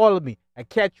 and follow me. I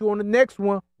catch you on the next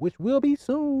one, which will be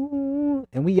soon.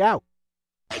 And we out.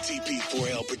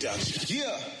 TP4L production.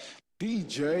 Yeah.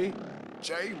 DJ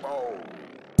J Mo.